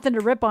with something to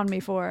rip on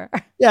me for?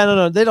 Yeah,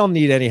 no, they don't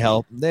need any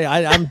help.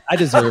 I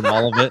deserve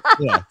all of it.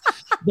 Yeah.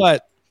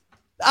 But,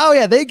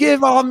 they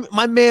give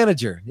my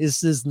manager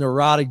is this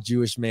neurotic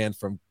Jewish man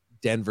from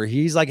Denver.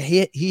 He's like,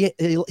 he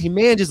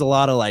manages a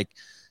lot of like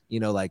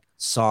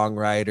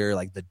songwriter,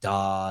 like the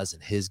Dawes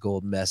and His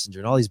Gold Messenger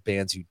and all these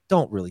bands who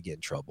don't really get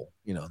in trouble.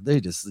 They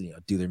just,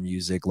 do their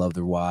music, love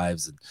their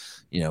wives,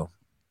 and,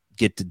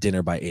 get to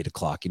dinner by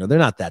 8:00. They're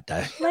not that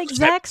tired. Like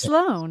Zach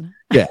Sloan.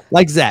 Yeah,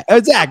 like Zach.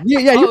 Zach,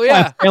 you're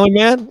a family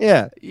man.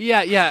 Yeah.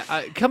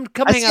 Yeah. Come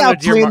I hang see out how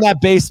at Dear clean that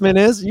basement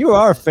is. You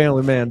are a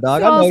family man,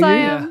 dog. I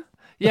know you.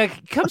 Yeah,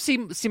 come see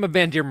my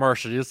band, Dear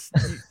Marshall. Just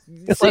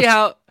see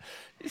how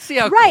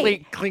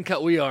clean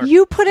cut we are.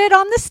 You put it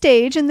on the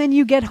stage, and then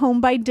you get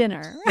home by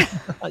dinner.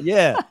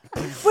 Yeah,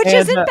 which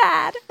isn't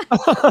bad.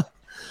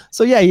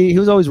 So yeah, he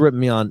was always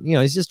ripping me on. He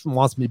just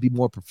wants me to be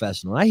more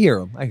professional. I hear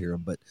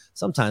him, but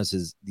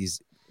sometimes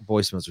these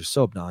voicemails are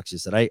so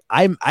obnoxious that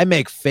I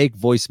make fake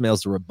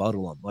voicemails to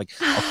rebuttal them. Like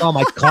I'll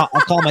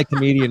call my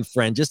comedian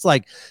friend, just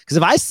like, because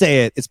if I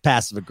say it, it's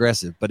passive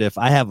aggressive, but if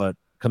I have a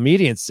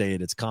comedian say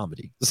it, it's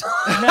comedy.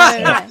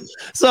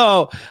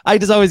 So I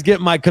just always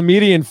get my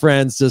comedian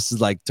friends just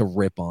like to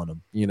rip on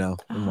him.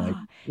 I'm like,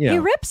 he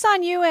rips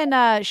on you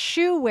in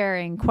shoe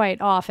wearing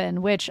quite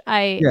often, which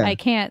I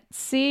can't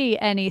see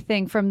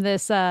anything from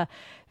this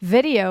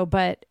video,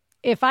 but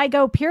if I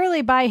go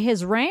purely by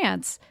his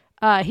rants,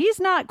 he's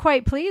not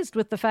quite pleased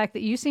with the fact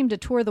that you seem to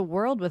tour the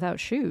world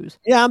without shoes.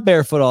 Yeah, I'm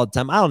barefoot all the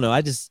time. I don't know.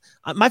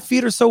 My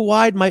feet are so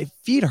wide. My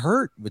feet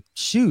hurt with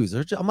shoes.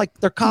 I'm like,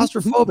 they're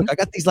claustrophobic. I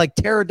got these like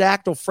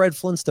pterodactyl Fred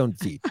Flintstone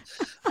feet.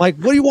 Like,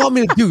 what do you want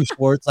me to do,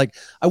 Schwartz? Like,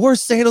 I wear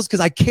sandals because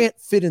I can't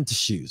fit into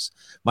shoes.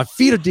 My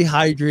feet are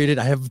dehydrated.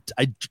 I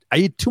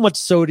eat too much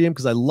sodium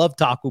because I love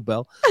Taco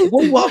Bell. Like,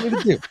 what do you want me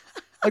to do?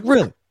 Like,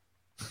 really?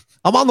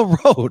 I'm on the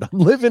road. I'm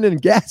living in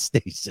gas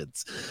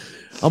stations.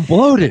 I'm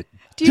bloated.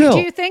 Do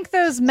you think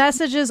those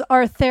messages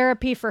are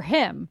therapy for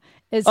him?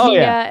 Is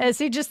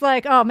he just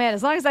like, oh man,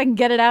 as long as I can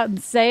get it out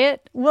and say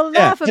it, we'll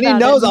laugh about it. And he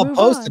knows I'll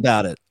post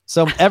about it.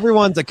 So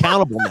everyone's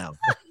accountable now.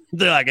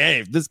 They're like,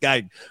 hey, if this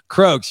guy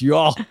croaks, you're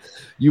all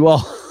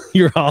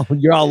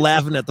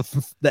laughing at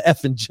the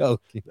effing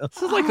joke.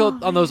 This is like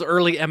on those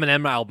early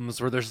Eminem albums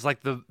where there's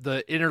like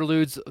the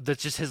interludes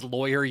that's just his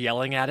lawyer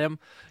yelling at him.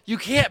 You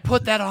can't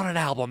put that on an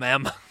album,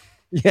 Em.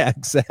 Yeah,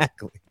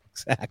 exactly.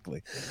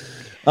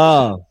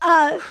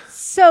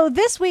 So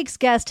this week's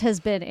guest has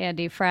been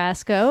Andy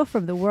Frasco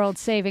from the World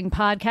Saving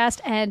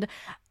Podcast and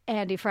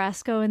Andy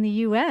Frasco and the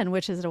UN,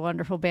 which is a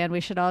wonderful band we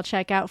should all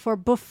check out for.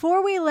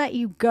 Before we let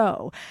you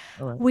go,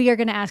 we are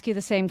going to ask you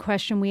the same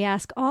question we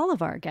ask all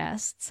of our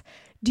guests.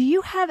 Do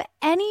you have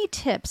any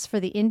tips for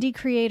the indie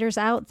creators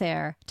out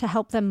there to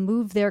help them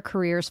move their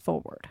careers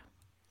forward?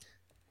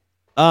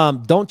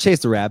 Don't chase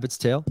the rabbit's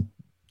tail.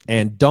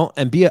 And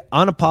be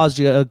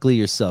unapologetically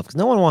yourself, because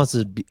no one wants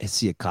to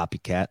see a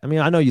copycat. I mean,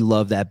 I know you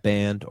love that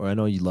band, or I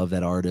know you love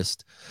that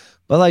artist,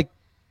 but like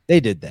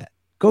they did that.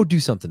 Go do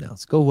something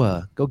else.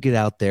 Go get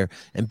out there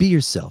and be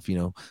yourself.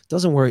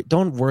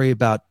 Don't worry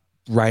about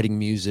writing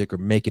music or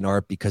making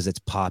art because it's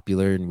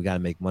popular and we got to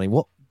make money.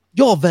 Well,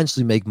 you'll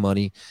eventually make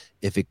money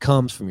if it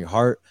comes from your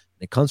heart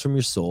and it comes from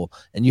your soul.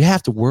 And you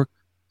have to work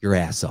your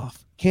ass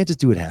off. You can't just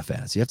do it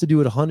half-ass. You have to do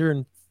it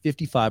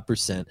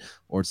 155%,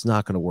 or it's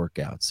not going to work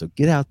out. So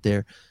get out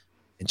there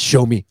and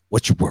show me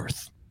what you're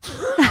worth.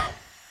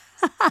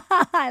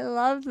 I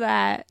love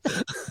that.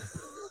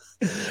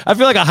 I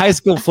feel like a high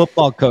school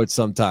football coach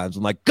sometimes.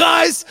 I'm like,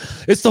 guys,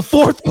 it's the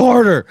fourth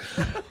quarter.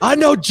 I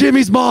know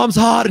Jimmy's mom's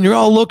hot and you're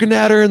all looking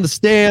at her in the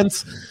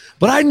stands,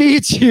 but I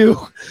need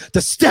you to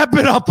step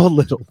it up a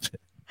little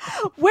bit.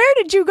 Where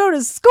did you go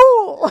to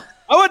school?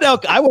 I went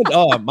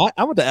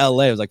to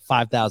LA. It was like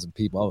 5,000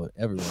 people.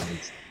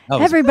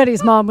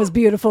 Everybody's mom was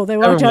beautiful. They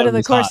walked out of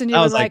the course, and you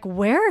was like,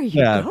 where are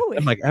you going?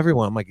 I'm like,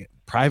 everyone. I'm like,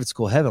 private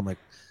school heaven. I'm like,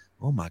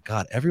 oh my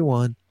God,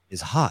 everyone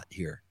is hot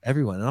here.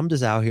 Everyone. And I'm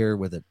just out here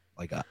with a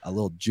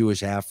little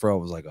Jewish afro.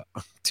 It was like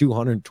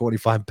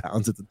 225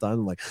 pounds at the time.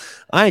 I'm like,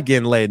 I ain't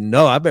getting laid.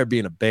 No, I better be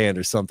in a band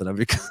or something,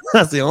 because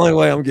that's the only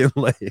way I'm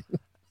getting laid.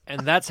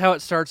 And that's how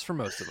it starts for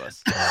most of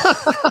us.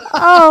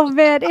 Oh,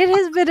 man. It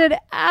has been an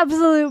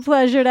absolute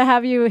pleasure to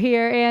have you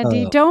here,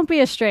 Andy. Don't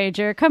be a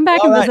stranger. Come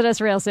back and visit us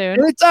real soon.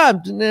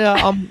 Anytime.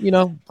 Yeah,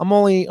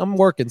 I'm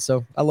working,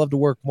 so I love to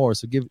work more.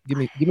 So give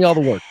me all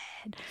the work.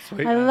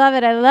 Sweet. I love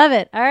it.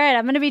 All right.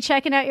 I'm going to be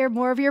checking out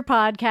more of your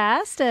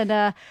podcast,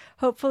 and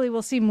hopefully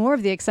we'll see more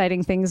of the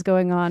exciting things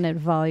going on at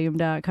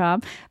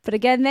volume.com. But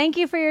again, thank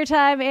you for your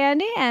time,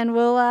 Andy, and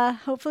we'll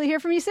hopefully hear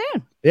from you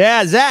soon.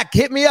 Yeah, Zach,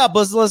 hit me up.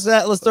 Let's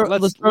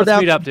throw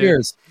down some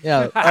beers.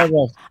 Yeah. I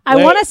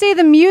want to see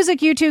the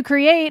music you two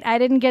create. I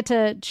didn't get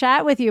to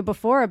chat with you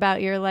before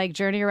about your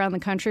journey around the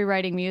country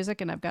writing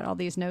music, and I've got all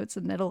these notes,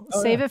 and it'll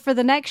save it for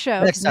the next show,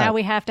 because now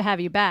we have to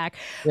have you back.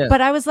 Yeah. But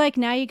I was like,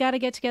 now you got to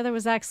get together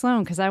with Zach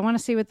Sloan, because I want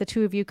to see what the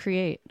two of you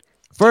create.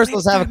 First,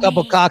 let's have a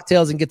couple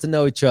cocktails and get to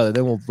know each other.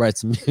 Then we'll write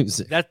some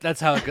music. That's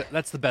how it goes.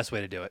 That's the best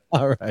way to do it.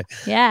 All right.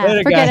 Yeah.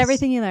 Later, forget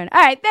everything you learned.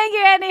 All right. Thank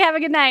you, Andy. Have a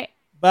good night.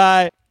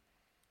 Bye.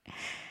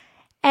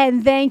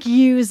 And thank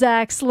you,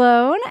 Zach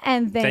Sloan.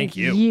 And thank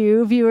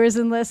you, viewers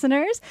and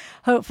listeners.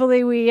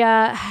 Hopefully we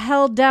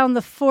held down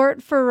the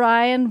fort for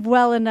Ryan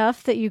well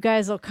enough that you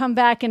guys will come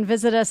back and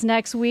visit us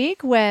next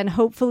week, when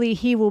hopefully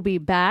he will be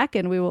back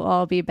and we will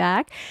all be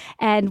back.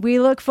 And we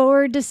look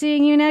forward to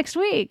seeing you next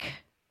week.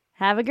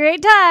 Have a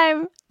great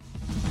time.